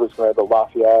Schuster, who's going to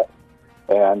Lafayette,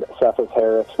 and Cephas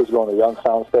Harris, who's going to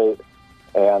Youngstown State.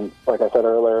 And like I said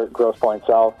earlier, Grosse Pointe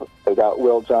South, they got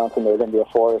Will Johnson. They're going to be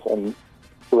a force. And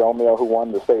Romeo, who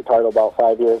won the state title about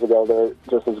 5 years ago, they're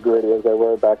just as gritty as they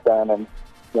were back then. And,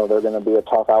 they're going to be a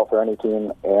tough out for any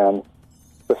team. And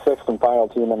the 6th and final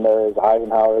team in there is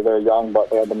Eisenhower. They're young, but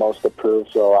they have the most to prove.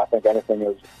 So I think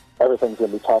everything's going to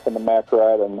be tough in the MAC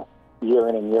Red, and year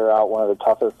in and year out, one of the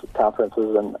toughest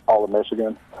conferences in all of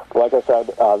Michigan. Like I said,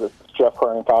 this is Jeff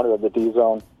Corrigan, founder of the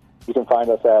D-Zone. You can find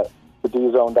us at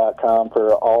thedzone.com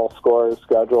for all scores,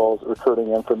 schedules,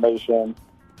 recruiting information,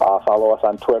 Follow us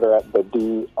on Twitter at the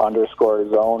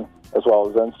D_zone, as well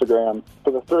as Instagram.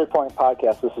 For the 3 Point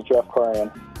Podcast, this is Jeff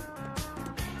Corian.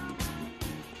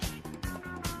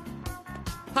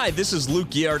 Hi, this is Luke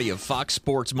Giardi of Fox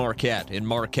Sports Marquette in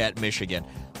Marquette, Michigan.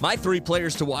 My 3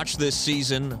 players to watch this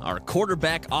season are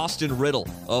quarterback Austin Riddle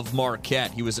of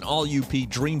Marquette. He was an All-UP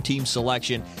Dream Team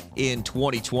selection in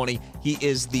 2020. He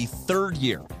is the 3rd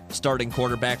year starting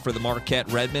quarterback for the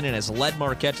Marquette Redmen and has led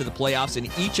Marquette to the playoffs in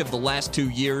each of the last 2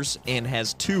 years and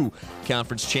has 2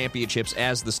 conference championships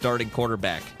as the starting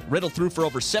quarterback. Riddle threw for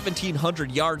over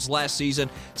 1,700 yards last season,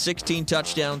 16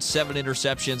 touchdowns, 7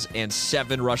 interceptions, and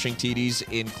 7 rushing TDs,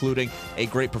 including a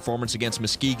great performance against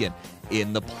Muskegon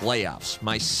in the playoffs.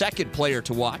 My second player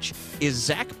to watch is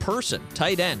Zach Person,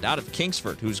 tight end out of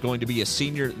Kingsford, who's going to be a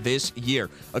senior this year.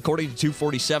 According to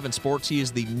 247 Sports, he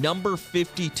is the number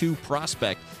 52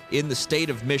 prospect in the state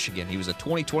of Michigan. He was a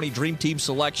 2020 Dream Team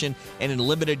selection and in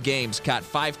limited games caught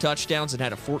 5 touchdowns and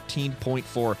had a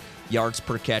 14.4 yards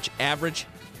per catch average.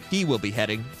 He will be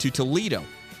heading to Toledo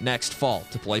next fall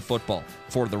to play football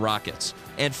for the Rockets.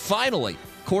 And finally,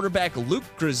 quarterback Luke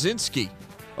Grzinski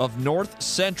of North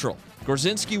Central.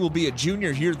 Grzinski will be a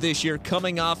junior here this year,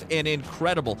 coming off an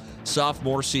incredible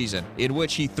sophomore season in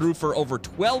which he threw for over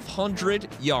 1,200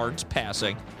 yards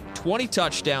passing, 20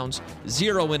 touchdowns,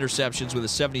 0 interceptions with a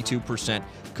 72%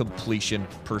 completion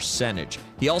percentage.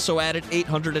 He also added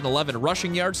 811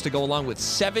 rushing yards to go along with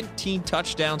 17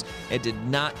 touchdowns and did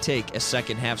not take a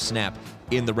second half snap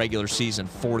in the regular season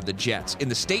for the Jets. In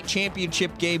the state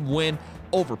championship game win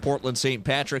over Portland St.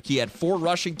 Patrick, he had 4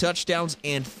 rushing touchdowns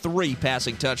and 3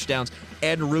 passing touchdowns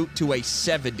en route to a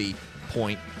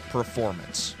 70-point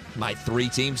performance. My 3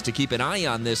 teams to keep an eye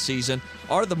on this season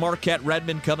are the Marquette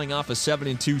Redmen, coming off a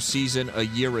 7-2 season a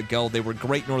year ago. They were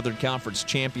Great Northern Conference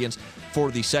champions for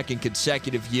the 2nd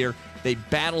consecutive year. They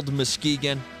battled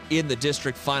Muskegon in the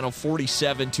district final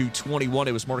 47-21.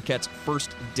 It was Marquette's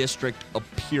first district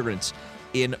appearance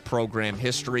in program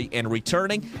history. And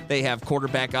returning, they have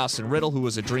quarterback Austin Riddle, who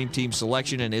was a Dream Team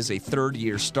selection and is a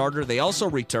 3rd-year starter. They also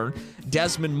return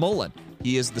Desmond Mullen.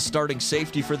 He is the starting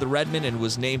safety for the Redmen and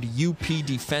was named UP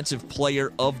Defensive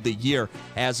Player of the Year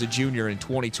as a junior in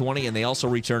 2020. And they also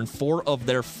return 4 of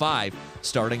their 5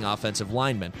 starting offensive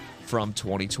linemen from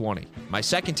 2020. My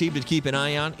second team to keep an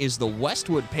eye on is the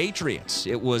Westwood Patriots.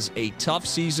 It was a tough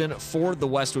season for the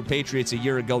Westwood Patriots a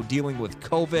year ago, dealing with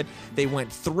COVID. They went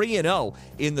 3-0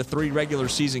 in the 3 regular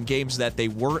season games that they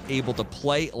were able to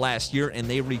play last year, and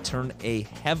they return a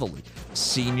heavily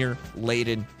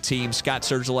senior-laden team. Scott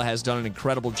Sergila has done an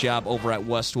incredible job over at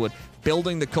Westwood,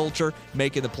 building the culture,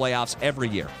 making the playoffs every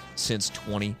year since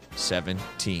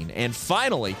 2017. And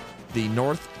finally, the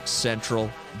North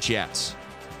Central Jets.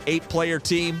 8-player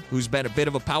team who's been a bit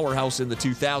of a powerhouse in the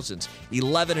 2000s.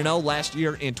 11-0 last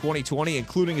year in 2020,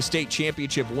 including a state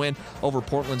championship win over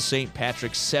Portland St.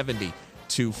 Patrick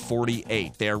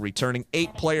 70-48. They are returning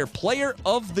 8-player player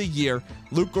of the year,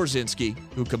 Luke Grzinski,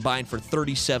 who combined for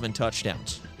 37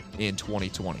 touchdowns in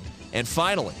 2020. And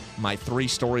finally, my 3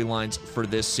 storylines for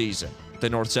this season. The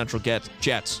North Central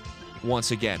Jets, once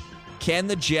again. Can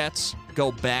the Jets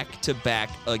go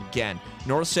back-to-back again?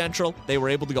 North Central, they were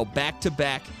able to go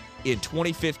back-to-back in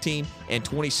 2015 and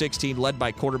 2016, led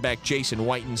by quarterback Jason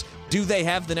Whitens. Do they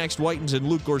have the next Whitens and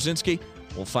Luke Grzinski?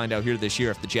 We'll find out here this year.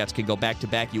 If the Jets can go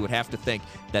back-to-back, you would have to think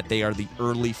that they are the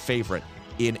early favorite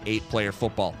in 8-player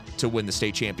football to win the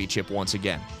state championship once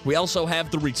again. We also have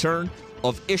the return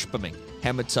of Ishpeming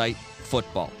Hematite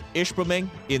football. Ishpeming,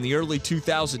 in the early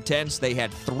 2010s, they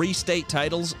had 3 state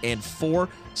titles and 4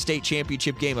 state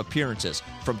championship game appearances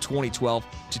from 2012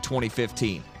 to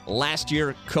 2015. Last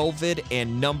year, COVID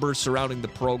and numbers surrounding the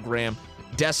program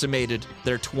decimated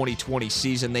their 2020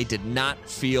 season. They did not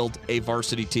field a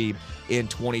varsity team in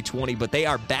 2020, but they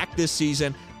are back this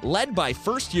season, led by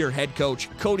first-year head coach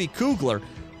Cody Kugler,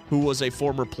 who was a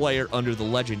former player under the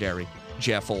legendary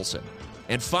Jeff Olson.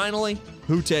 And finally,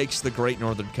 who takes the Great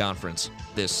Northern Conference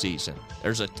this season?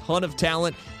 There's a ton of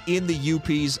talent in the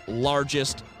UP's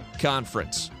largest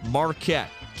conference. Marquette,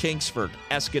 Kingsford,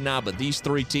 Escanaba, these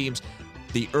 3 teams,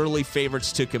 the early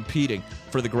favorites to competing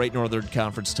for the Great Northern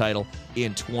Conference title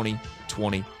in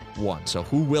 2021. So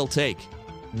who will take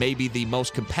maybe the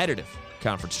most competitive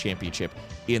conference championship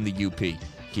in the UP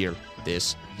here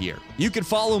this year? You can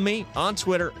follow me on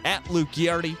Twitter at Luke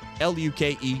Giardi,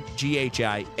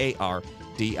 LukeGhiardi.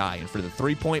 And for the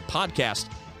 3 Point Podcast,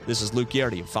 this is Luke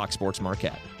Giardi of Fox Sports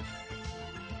Marquette.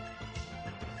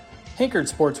 Hankard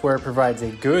Sportswear provides a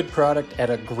good product at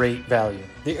a great value.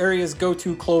 The area's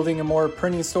go-to clothing and more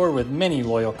printing store with many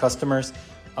loyal customers,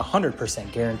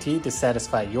 100% guaranteed to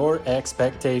satisfy your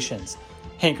expectations.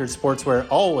 Hankard Sportswear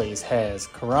always has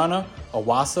Corona,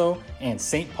 Owasso, and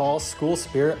St. Paul school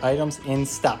spirit items in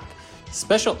stock.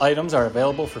 Special items are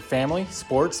available for family,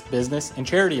 sports, business, and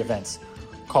charity events.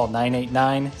 Call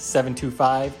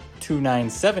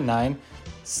 989-725-2979.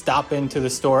 Stop into the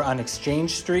store on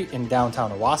Exchange Street in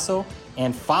downtown Owasso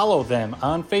and follow them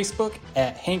on Facebook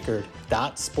at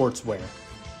hankard.sportswear.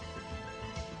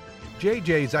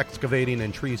 JJ's Excavating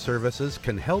and Tree Services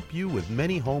can help you with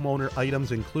many homeowner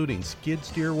items including skid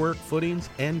steer work, footings,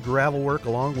 and gravel work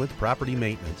along with property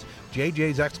maintenance.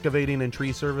 JJ's Excavating and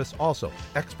Tree Service also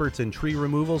experts in tree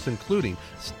removals including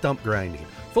stump grinding.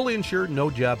 Fully insured, no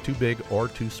job too big or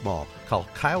too small. Call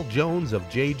Kyle Jones of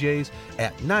JJ's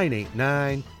at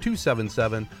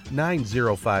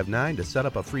 989-277-9059 to set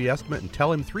up a free estimate and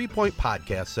tell him 3 Point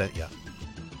Podcast sent you.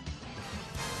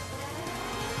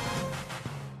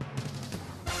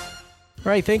 All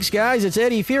right, thanks, guys. It's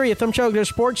Eddie Fury at Thumb Chocolate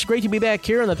Sports. Great to be back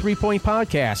here on the 3 Point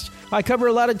Podcast. I cover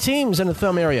a lot of teams in the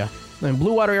Thumb area. The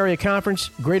Blue Water Area Conference,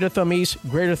 Greater Thumb East,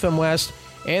 Greater Thumb West,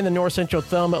 and the North Central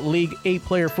Thumb League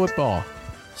 8-player football.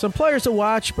 Some players to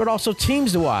watch, but also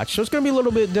teams to watch, so it's going to be a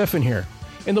little bit different here.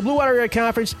 In the Blue Water Area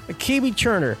Conference, a key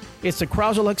returner, it's the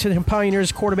Krauser Lexington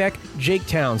Pioneers quarterback, Jake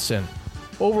Townsend.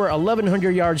 Over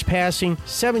 1,100 yards passing,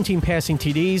 17 passing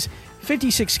TDs,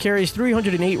 56 carries,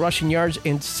 308 rushing yards,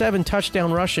 and 7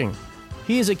 touchdown rushing.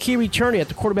 He is a key returner at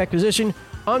the quarterback position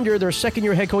under their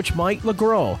second-year head coach, Mike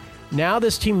LeGros. Now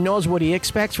this team knows what he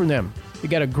expects from them. They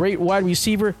got a great wide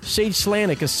receiver, Sage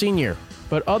Slanik, a senior,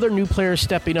 but other new players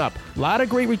stepping up. A lot of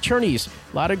great returnees,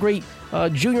 a lot of great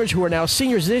juniors who are now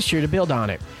seniors this year to build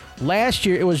on it. Last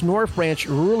year, it was North Branch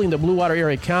ruling the Blue Water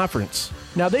Area Conference.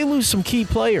 Now they lose some key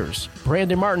players.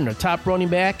 Brandon Martin, a top running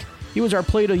back. He was our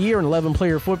player of the year in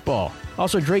 11-player football.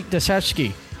 Also, Drake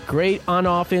Desechsky, great on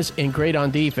offense and great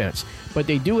on defense. But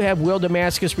they do have Will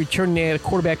Damascus returning at a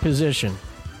quarterback position.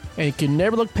 And you can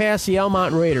never look past the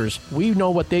Almont Raiders. We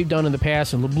know what they've done in the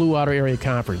past in the Blue Water Area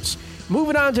Conference.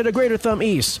 Moving on to the Greater Thumb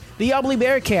East, the Ubly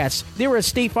Bearcats. They were a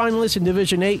state finalist in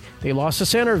Division 8. They lost to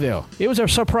Centerville. It was a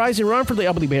surprising run for the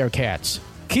Ubly Bearcats.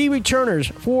 Key returners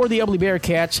for the Ubly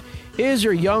Bearcats is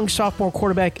their young sophomore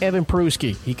quarterback, Evan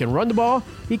Peruski. He can run the ball,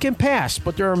 he can pass,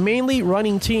 but they're a mainly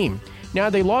running team. Now,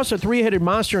 they lost a three-headed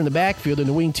monster in the backfield in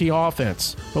the wing T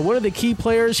offense, but one of the key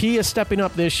players, he is stepping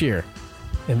up this year,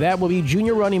 and that will be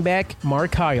junior running back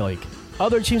Mark Heilig.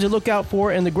 Other teams to look out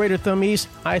for in the Greater Thumb East,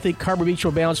 I think Carver Beach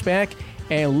will bounce back,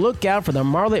 and look out for the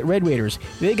Marlette Red Raiders.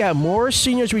 They got more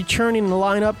seniors returning in the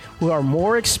lineup who are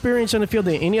more experienced on the field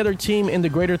than any other team in the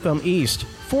Greater Thumb East.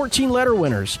 14 letter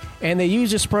winners, and they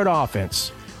use a spread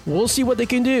offense. We'll see what they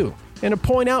can do. And to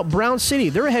point out, Brown City,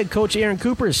 their head coach Aaron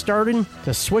Cooper is starting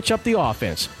to switch up the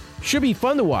offense. Should be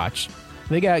fun to watch.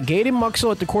 They got Gaten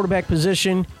Muxel at the quarterback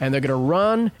position, and they're going to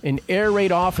run an air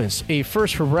raid offense, a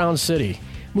first for Brown City.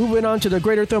 Moving on to the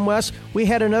Greater Thumb West, we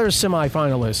had another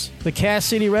semifinalist, the Cass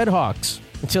City Redhawks.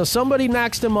 Until somebody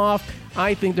knocks them off,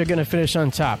 I think they're going to finish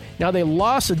on top. Now, they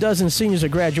lost a dozen seniors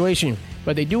at graduation,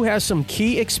 but they do have some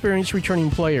key experienced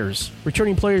returning players.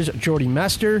 Returning players Jordy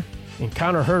Mester and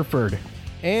Connor Herford.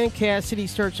 And Cass City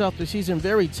starts off the season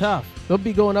very tough. They'll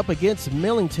be going up against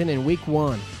Millington in Week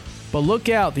 1. But look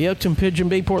out, the Elkton Pigeon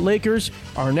Bayport Lakers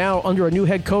are now under a new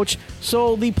head coach,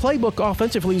 so the playbook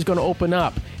offensively is going to open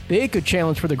up. They could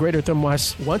challenge for the Greater Thumb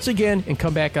West once again and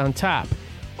come back on top.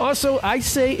 Also, I'd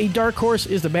say a dark horse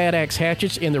is the Bad Axe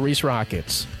Hatchets and the Reese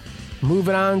Rockets.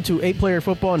 Moving on to 8-player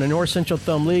football in the North Central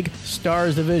Thumb League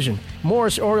Stars Division.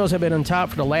 Morris Orioles have been on top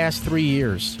for the last 3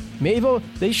 years. Mayville,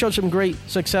 they showed some great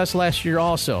success last year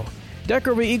also.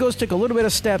 Deckerville Eagles took a little bit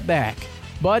of step back,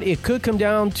 but it could come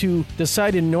down to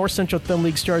deciding North Central Thumb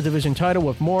League Stars Division title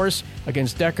with Morris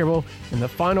against Deckerville in the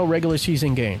final regular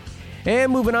season game.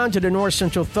 And moving on to the North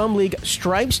Central Thumb League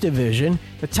Stripes Division,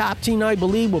 the top team I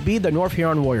believe will be the North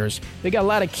Huron Warriors. They got a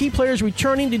lot of key players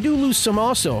returning. They do lose some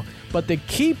also, but the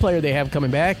key player they have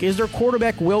coming back is their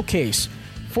quarterback Will Case.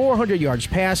 400 yards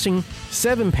passing,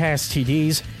 7 pass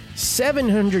TDs,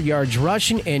 700 yards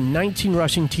rushing, and 19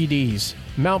 rushing TDs.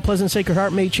 Mount Pleasant Sacred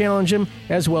Heart may challenge him,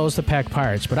 as well as the Pack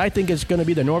Pirates, but I think it's going to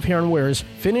be the North Huron Warriors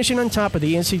finishing on top of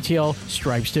the NCTL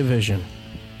Stripes Division.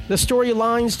 The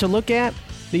storylines to look at,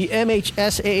 the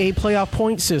MHSAA playoff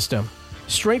point system.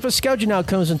 Strength of schedule now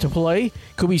comes into play.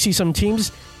 Could we see some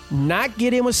teams not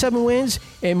get in with 7 wins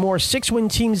and more 6-win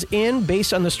teams in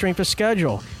based on the strength of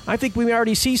schedule? I think we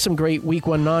already see some great Week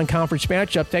 1 non-conference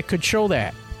matchup that could show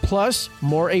that. Plus,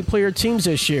 more 8-player teams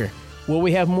this year. Will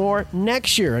we have more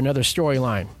next year? Another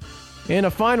storyline. And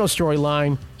a final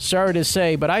storyline, sorry to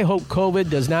say, but I hope COVID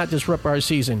does not disrupt our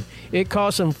season. It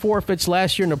caused some forfeits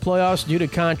last year in the playoffs due to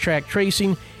contract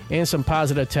tracing and some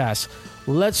positive tests.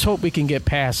 Let's hope we can get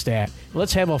past that.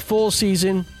 Let's have a full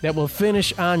season that will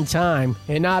finish on time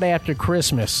and not after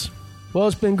Christmas. Well,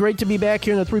 it's been great to be back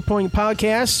here in the 3 Point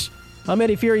Podcast. I'm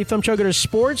Eddie Fury, Thumbchucker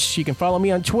Sports. You can follow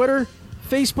me on Twitter,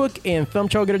 Facebook, and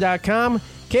thumbchucker.com.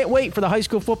 Can't wait for the high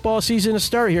school football season to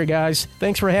start here, guys.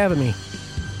 Thanks for having me.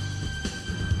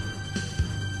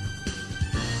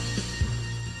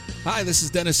 Hi, this is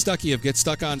Dennis Stuckey of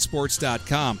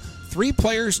GetStuckOnSports.com. 3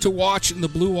 players to watch in the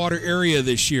Blue Water area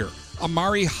this year.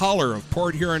 Amari Holler of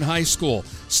Port Huron High School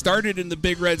started in the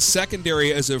Big Red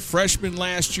secondary as a freshman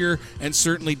last year and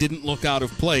certainly didn't look out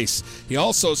of place. He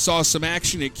also saw some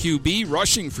action at QB,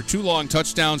 rushing for 2 long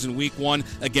touchdowns in Week 1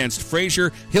 against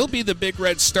Frazier. He'll be the Big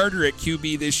Red starter at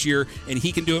QB this year, and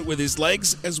he can do it with his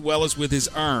legs as well as with his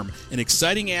arm. An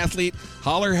exciting athlete,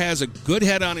 Holler has a good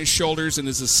head on his shoulders and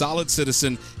is a solid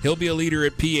citizen. He'll be a leader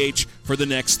at PH for the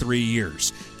next 3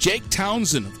 years. Jake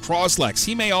Townsend of Croslex.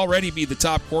 He may already be the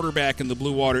top quarterback in the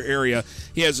Blue Water area.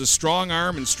 He has a strong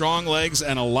arm and strong legs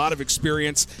and a lot of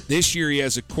experience. This year he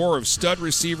has a core of stud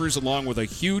receivers along with a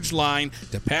huge line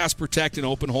to pass protect and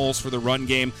open holes for the run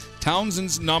game.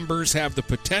 Townsend's numbers have the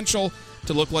potential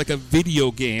to look like a video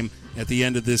game at the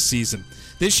end of this season.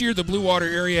 This year, the Blue Water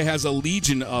area has a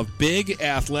legion of big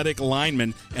athletic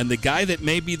linemen, and the guy that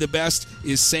may be the best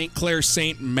is St. Clair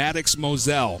St. Maddox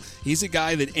Moselle. He's a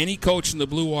guy that any coach in the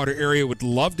Blue Water area would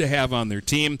love to have on their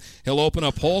team. He'll open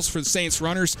up holes for the Saints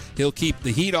runners, he'll keep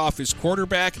the heat off his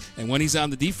quarterback, and when he's on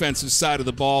the defensive side of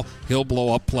the ball, he'll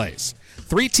blow up plays.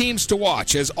 3 teams to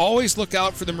watch. As always, look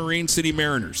out for the Marine City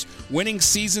Mariners. Winning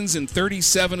seasons in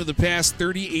 37 of the past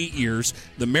 38 years,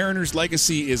 the Mariners'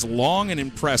 legacy is long and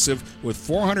impressive with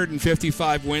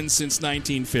 455 wins since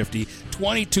 1950,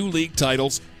 22 league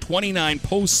titles, 29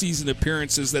 postseason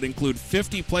appearances that include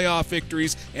 50 playoff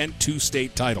victories and 2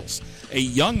 state titles. A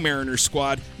young Mariners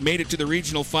squad made it to the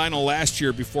regional final last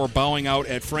year before bowing out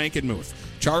at Frankenmuth.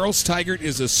 Charles Tigert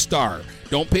is a star.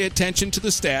 Don't pay attention to the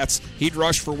stats. He'd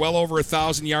rush for well over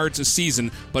 1,000 yards a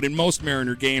season, but in most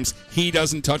Mariner games, he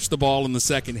doesn't touch the ball in the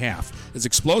second half. As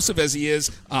explosive as he is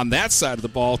on that side of the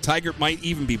ball, Tigert might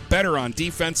even be better on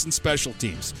defense and special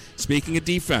teams. Speaking of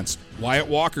defense, Wyatt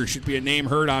Walker should be a name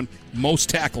heard on most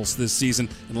tackles this season.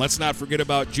 And let's not forget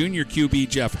about junior QB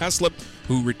Jeff Heslop,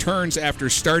 who returns after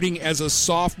starting as a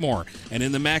sophomore. And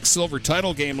in the Max Silver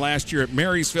title game last year at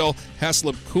Marysville,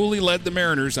 Heslop coolly led the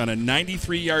Mariners on a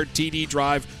 93-yard TD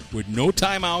drive with no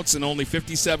timeouts and only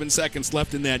 57 seconds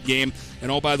left in that game. And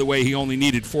oh, by the way, he only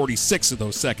needed 46 of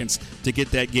those seconds to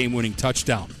get that game-winning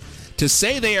touchdown. To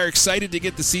say they are excited to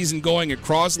get the season going at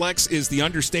Croslex is the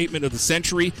understatement of the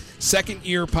century.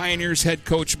 Second-year Pioneers head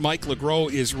coach Mike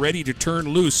LeGros is ready to turn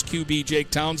loose QB Jake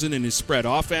Townsend in his spread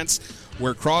offense,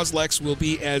 where Croslex will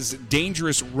be as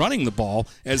dangerous running the ball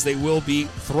as they will be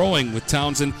throwing with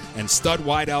Townsend and stud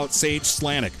wideout Sage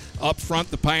Slanik. Up front,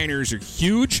 the Pioneers are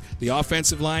huge. The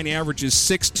offensive line averages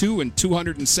 6'2" and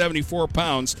 274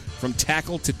 pounds from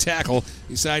tackle to tackle.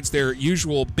 Besides their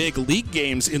usual big league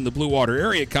games in the Blue Water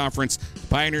Area Conference, the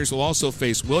Pioneers will also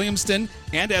face Williamston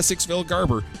and Essexville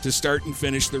Garber to start and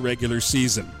finish the regular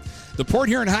season. The Port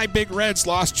Huron High Big Reds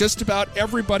lost just about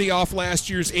everybody off last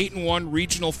year's 8-1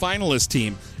 regional finalist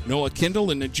team. Noah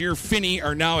Kindle and Najir Finney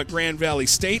are now at Grand Valley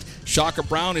State. Shaka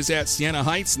Brown is at Siena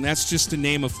Heights, and that's just to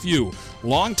name a few.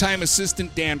 Longtime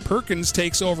assistant Dan Perkins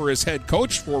takes over as head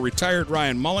coach for retired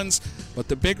Ryan Mullins, but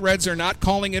the Big Reds are not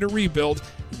calling it a rebuild.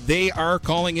 They are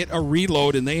calling it a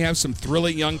reload, and they have some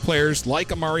thrilling young players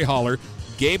like Amari Holler,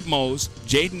 Gabe Mose,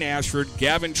 Jaden Ashford,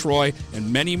 Gavin Troy,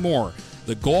 and many more.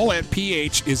 The goal at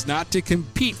PH is not to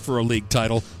compete for a league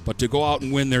title, but to go out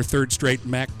and win their 3rd straight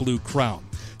MAC Blue crown.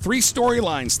 3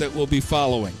 storylines that we'll be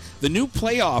following. The new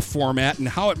playoff format and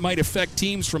how it might affect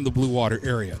teams from the Blue Water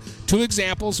area. 2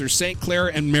 examples are St. Clair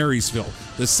and Marysville.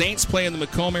 The Saints play in the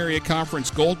Macomb Area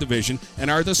Conference Gold Division and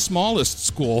are the smallest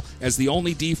school as the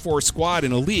only D4 squad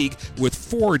in a league with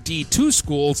 4 D2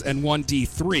 schools and 1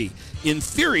 D3. In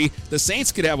theory, the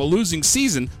Saints could have a losing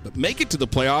season but make it to the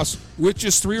playoffs with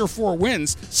just 3 or 4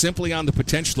 wins simply on the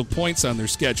potential of points on their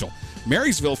schedule.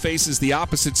 Marysville faces the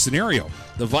opposite scenario.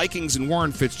 The Vikings and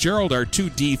Warren Fitzgerald are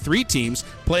 2 D3 teams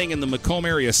playing in the Macomb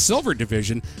Area Silver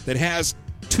Division that has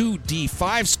 2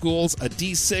 D5 schools, a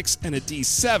D6, and a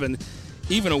D7.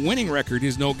 Even a winning record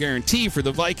is no guarantee for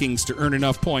the Vikings to earn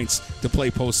enough points to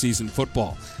play postseason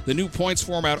football. The new points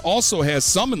format also has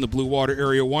some in the Blue Water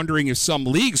area wondering if some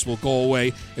leagues will go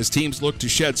away as teams look to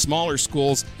shed smaller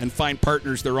schools and find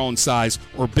partners their own size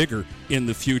or bigger in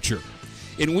the future.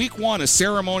 In Week 1, a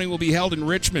ceremony will be held in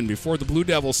Richmond before the Blue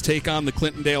Devils take on the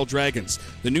Clintondale Dragons.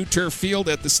 The new turf field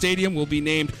at the stadium will be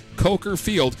named Coker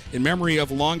Field in memory of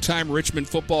longtime Richmond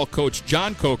football coach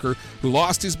John Coker, who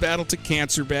lost his battle to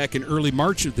cancer back in early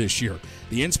March of this year.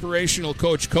 The inspirational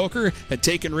Coach Coker had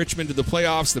taken Richmond to the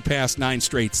playoffs the past 9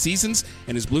 straight seasons,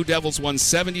 and his Blue Devils won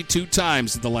 72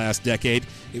 times in the last decade.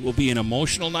 It will be an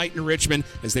emotional night in Richmond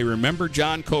as they remember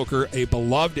John Coker, a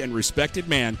beloved and respected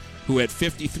man who at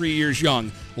 53 years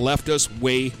young left us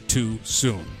way too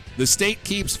soon. The state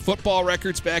keeps football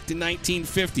records back to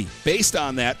 1950. Based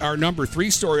on that, our number 3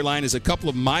 storyline is a couple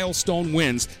of milestone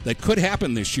wins that could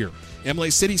happen this year. Imlay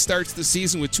City starts the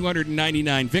season with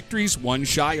 299 victories, 1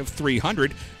 shy of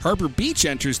 300. Harbor Beach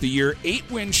enters the year 8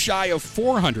 wins shy of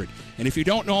 400. And if you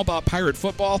don't know about Pirate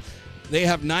football, they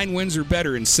have 9 wins or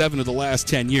better in 7 of the last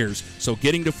 10 years. So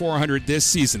getting to 400 this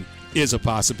season is a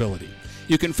possibility.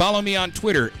 You can follow me on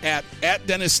Twitter at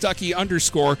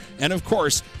 @DennisStuckey_, and of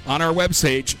course on our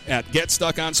webpage at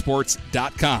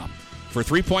GetStuckOnSports.com. For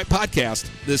 3 Point Podcast,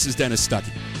 this is Dennis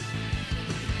Stuckey.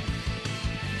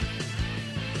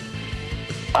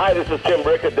 Hi, this is Tim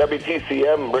Brick at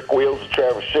WTCM, Brick Wheels of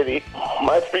Traverse City.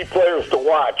 My 3 players to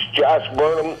watch, Josh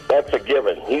Burnham, that's a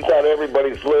given. He's on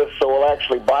everybody's list, so we'll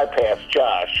actually bypass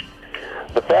Josh.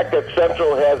 The fact that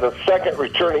Central has a second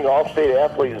returning All-State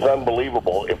athlete is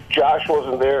unbelievable. If Josh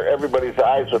wasn't there, everybody's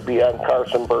eyes would be on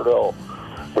Carson Bordeaux.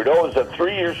 Bordeaux is a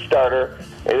 3-year starter,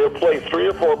 and he'll play 3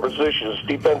 or 4 positions: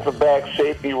 defensive back,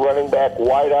 safety, running back,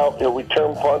 wide out. He'll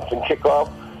return punts and kickoff.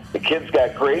 The kid's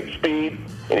got great speed,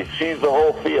 and he sees the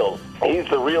whole field. He's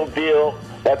the real deal.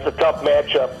 That's a tough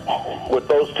matchup with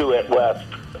those 2 at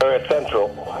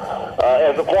Central.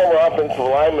 As a former offensive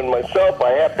lineman myself,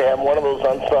 I have to have one of those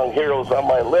unsung heroes on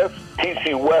my list.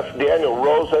 TC West Daniel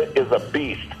Rosa is a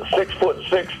beast.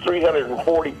 6'6",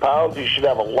 340 pounds. He should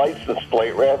have a license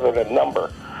plate rather than a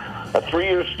number. A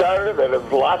 3-year starter that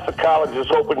has lots of colleges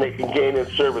hoping they can gain his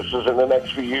services in the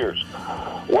next few years.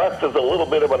 West is a little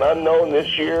bit of an unknown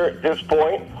this year at this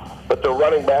point, but the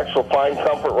running backs will find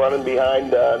comfort running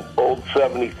behind old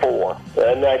 74.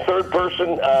 And my third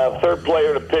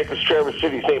player to pick is Traverse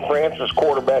City St. Francis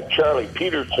quarterback Charlie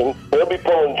Peterson. He'll be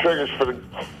pulling triggers for the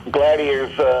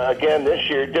Gladiators again this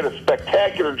year. Did a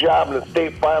spectacular job in the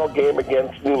state final game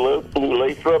against New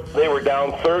Lathrop. They were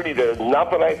down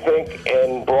 30-0, I think,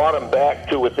 and brought them back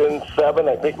to within 7.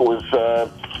 I think it was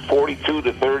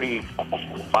 42-35,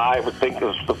 I think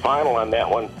was the final on that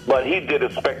one. But he did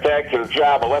a spectacular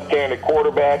job, a left-handed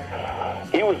quarterback.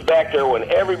 He was back there when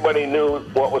everybody knew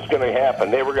what was going to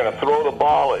happen. They were going to throw the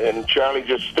ball, and Charlie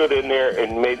just stood in there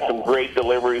and made some great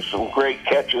deliveries, some great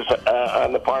catches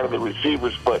on the part of the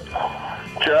receivers. But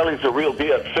Charlie's a real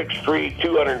deal at 6'3",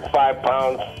 205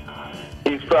 pounds.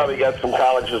 He's probably got some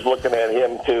colleges looking at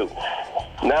him, too.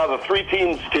 Now, the 3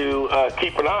 teams to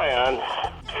keep an eye on,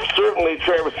 certainly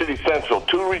Traverse City Central,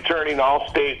 2 returning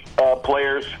All-State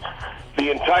players.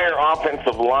 The entire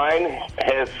offensive line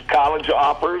has college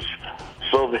offers,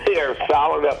 so they are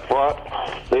solid up front.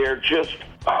 They are just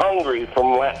hungry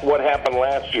from what happened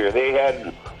last year. They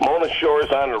had Mona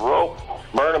Shores on the rope.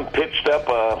 Burnham pitched up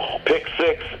a pick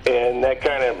 6, and that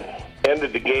kind of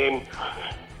ended the game.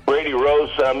 Brady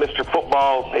Rose, Mr.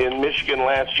 Football in Michigan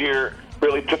last year,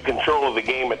 really took control of the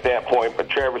game at that point, but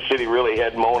Traverse City really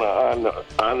had Mona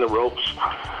on the ropes.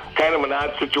 Kind of an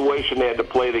odd situation. They had to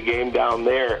play the game down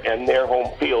there and their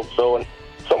home field, so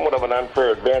somewhat of an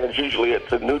unfair advantage. Usually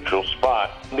it's a neutral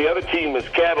spot. The other team is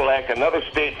Cadillac, another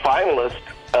state finalist.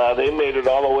 They made it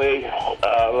all the way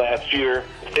last year.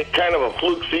 It's kind of a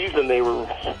fluke season. They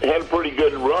had a pretty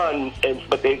good run,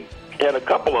 but they had a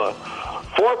couple of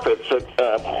forfeits that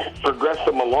progressed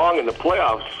them along in the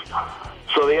playoffs.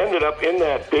 So they ended up in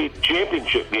that state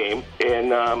championship game,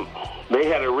 and they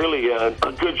had a really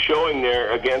good showing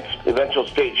there against eventual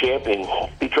state champion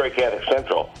Detroit Catholic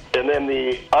Central. And then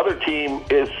the other team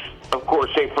is, of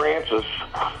course, St. Francis.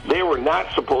 They were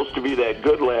not supposed to be that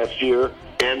good last year,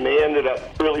 and they ended up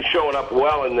really showing up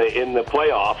well in the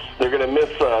playoffs. They're going to miss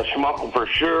Schmuckel for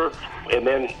sure. And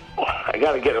then I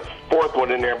got to get a 4th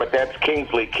one in there, but that's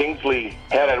Kingsley. Kingsley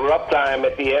had a rough time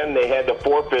at the end. They had to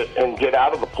forfeit and get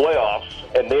out of the playoffs,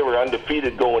 and they were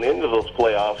undefeated going into those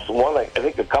playoffs. Won, I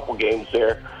think, a couple games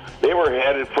there. They were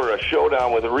headed for a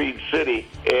showdown with Reed City,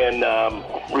 and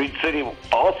Reed City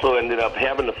also ended up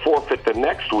having to forfeit the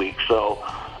next week. So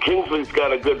Kingsley's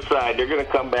got a good side. They're going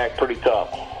to come back pretty tough.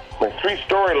 My 3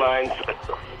 storylines,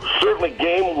 certainly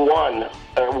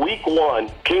week 1,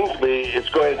 Kingsley is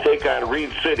going to take on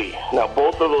Reed City. Now,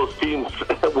 both of those teams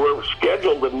were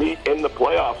scheduled to meet in the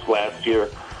playoffs last year,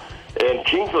 and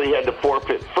Kingsley had to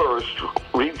forfeit first.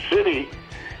 Reed City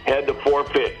had to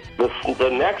forfeit The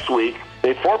next week,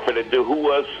 they forfeited to who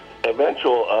was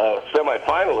eventual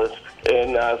semifinalist.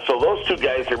 And so those two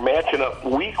guys are matching up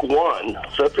week 1.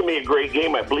 So it's going to be a great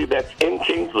game. I believe that's in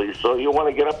Kingsley. So you'll want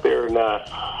to get up there and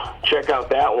check out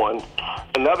that one.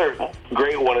 Another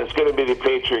great one is going to be the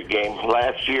Patriot game.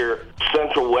 Last year,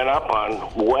 Central went up on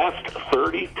West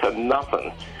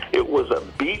 30-0. It was a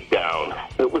beatdown.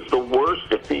 It was the worst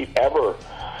defeat ever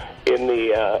in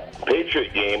the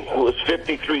Patriot game. It was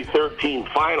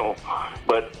 53-13 final,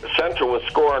 but Central was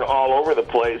scoring all over the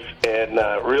place and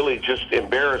really just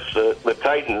embarrassed the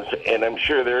Titans, and I'm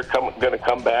sure they're going to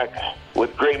come back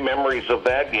with great memories of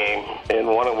that game and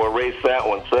want to erase that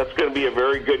one. So that's going to be a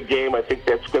very good game. I think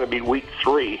that's going to be week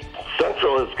 3.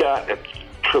 Central has got a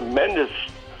tremendous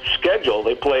schedule.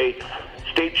 They play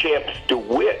state champs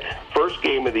DeWitt, first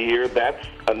game of the year. That's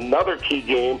another key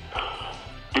game.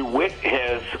 DeWitt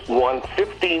has won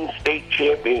 15 state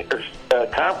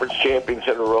conference champions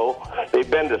in a row. They've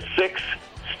been to 6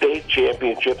 state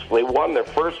championships. They won their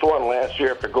first one last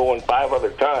year after going 5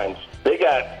 other times. They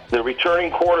got the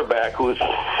returning quarterback, who's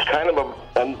kind of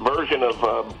a version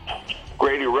of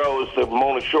Grady Rose, the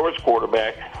Mona Shores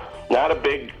quarterback. Not a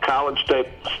big college-type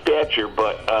stature,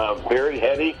 but very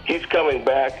heady. He's coming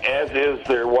back, as is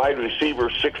their wide receiver,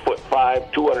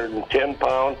 6'5",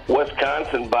 210-pound,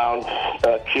 Wisconsin-bound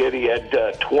kid. He had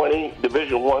 20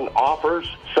 Division I offers,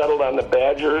 settled on the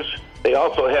Badgers. They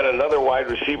also had another wide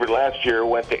receiver last year who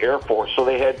went to Air Force, so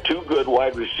they had 2 good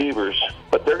wide receivers.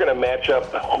 But they're going to match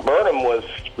up. Burnham was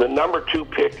the number 2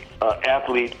 pick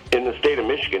athlete in the state of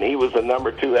Michigan. He was the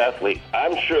number 2 athlete.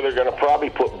 I'm sure they're going to probably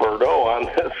put Bordeaux on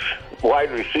this wide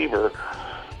receiver,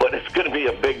 but it's going to be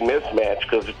a big mismatch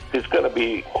because he's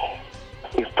probably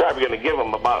going to give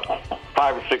him about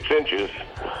 5 or 6 inches.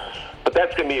 But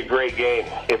that's going to be a great game.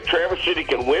 If Traverse City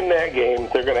can win that game,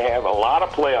 they're going to have a lot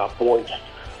of playoff points.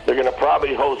 They're going to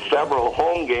probably host several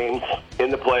home games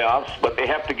in the playoffs, but they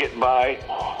have to get by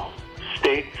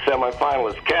state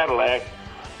semifinalist Cadillac.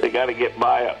 They got to get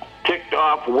by a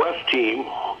ticked-off West team,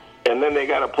 and then they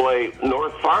got to play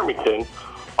North Farmington,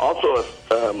 also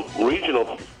a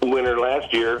regional winner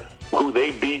last year, who they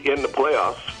beat in the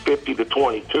playoffs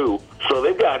 50-22. So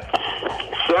they've got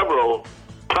several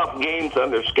tough games on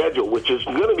their schedule, which is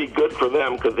going to be good for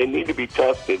them because they need to be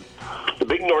tested. The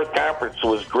Big North Conference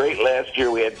was great last year.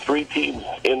 We had 3 teams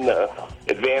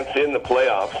advance in the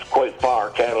playoffs quite far.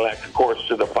 Cadillac, of course,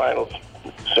 to the finals.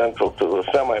 Central to the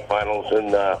semifinals,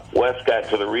 and West got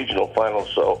to the regional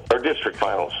finals, or district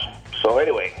finals. So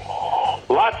anyway,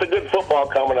 lots of good football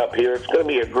coming up here. It's going to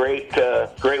be a great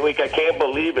week. I can't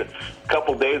believe it's a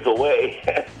couple days away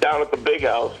down at the Big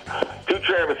House. 2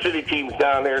 Traverse City teams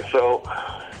down there, so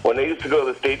when they used to go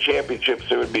to the state championships,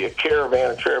 there would be a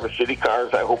caravan of Traverse City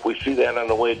cars. I hope we see that on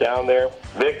the way down there.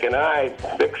 Vic's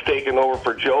taking over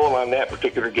for Joel on that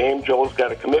particular game. Joel's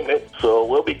got a commitment, so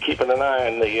we'll be keeping an eye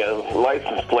on the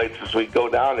license plates as we go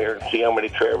down there and see how many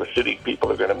Traverse City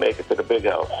people are going to make it to the Big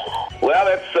House. Well,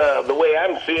 that's the way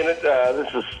I'm seeing it.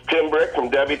 This is Tim Brick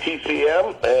from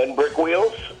WTCM and Brick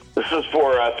Wheels. This is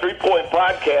for 3 Point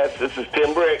Podcast. This is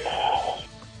Tim Brick.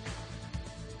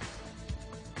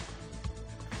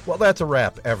 Well, that's a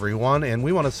wrap, everyone, and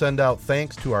we want to send out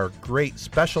thanks to our great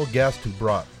special guest who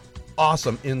brought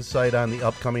awesome insight on the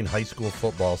upcoming high school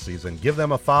football season. Give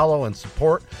them a follow and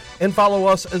support, and follow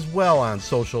us as well on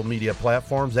social media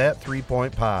platforms at 3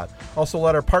 Point Pod. Also,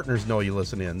 let our partners know you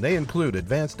listen in. They include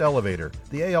Advanced Elevator,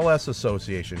 the ALS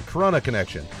Association, Corunna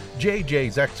Connection,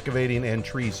 JJ's Excavating and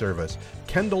Tree Service,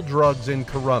 Kendall Drugs in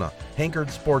Corunna, Hankard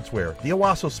Sportswear, the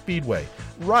Owasso Speedway,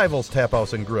 Rivals Tap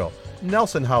House and Grill,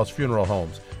 Nelson House Funeral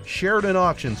Homes, Sheridan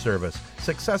Auction Service,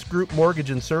 Success Group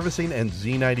Mortgage and Servicing, and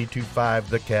Z92.5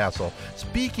 The Castle.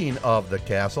 Speaking of The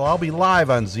Castle, I'll be live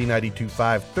on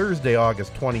Z92.5 Thursday,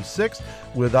 August 26th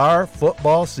with our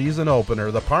football season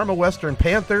opener, the Parma Western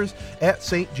Panthers at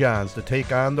St. John's to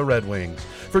take on the Red Wings.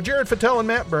 For Jared Fattel and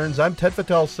Matt Burns, I'm Ted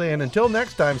Fattel saying until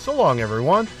next time, so long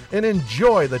everyone, and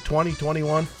enjoy the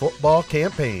 2021 football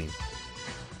campaign.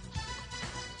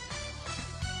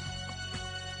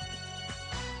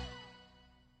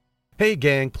 Hey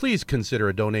gang, please consider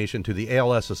a donation to the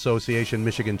ALS Association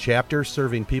Michigan chapter,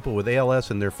 serving people with ALS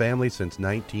and their families since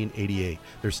 1988.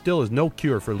 There still is no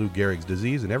cure for Lou Gehrig's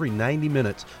disease, and every 90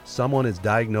 minutes someone is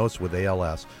diagnosed with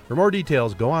ALS. For more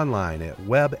details, go online at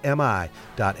webmi.alsa.org.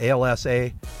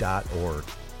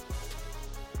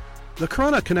 The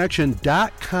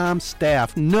CorunnaConnection.com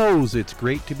staff knows it's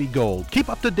great to be gold. Keep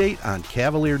up to date on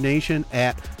Cavalier Nation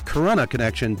at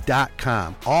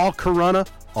CorunnaConnection.com. All Corunna,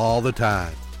 all the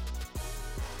time.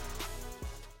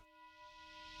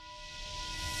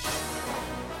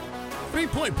 3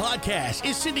 Point Podcast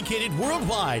is syndicated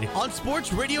worldwide on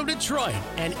Sports Radio Detroit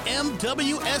and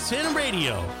MWSN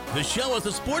Radio. The show is a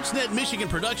Sportsnet Michigan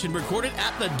production recorded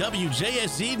at the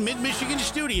WJSZ Mid-Michigan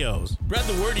Studios. Spread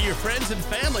the word to your friends and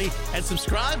family and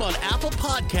subscribe on Apple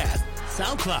Podcasts,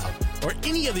 SoundCloud, or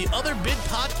any of the other big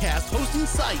podcast hosting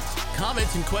sites.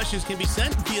 Comments and questions can be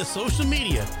sent via social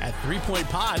media at 3 Point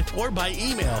Pod or by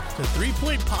email to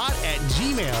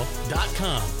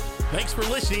 3pointpod@gmail.com. Thanks for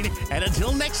listening, and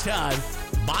until next time,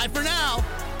 bye for now.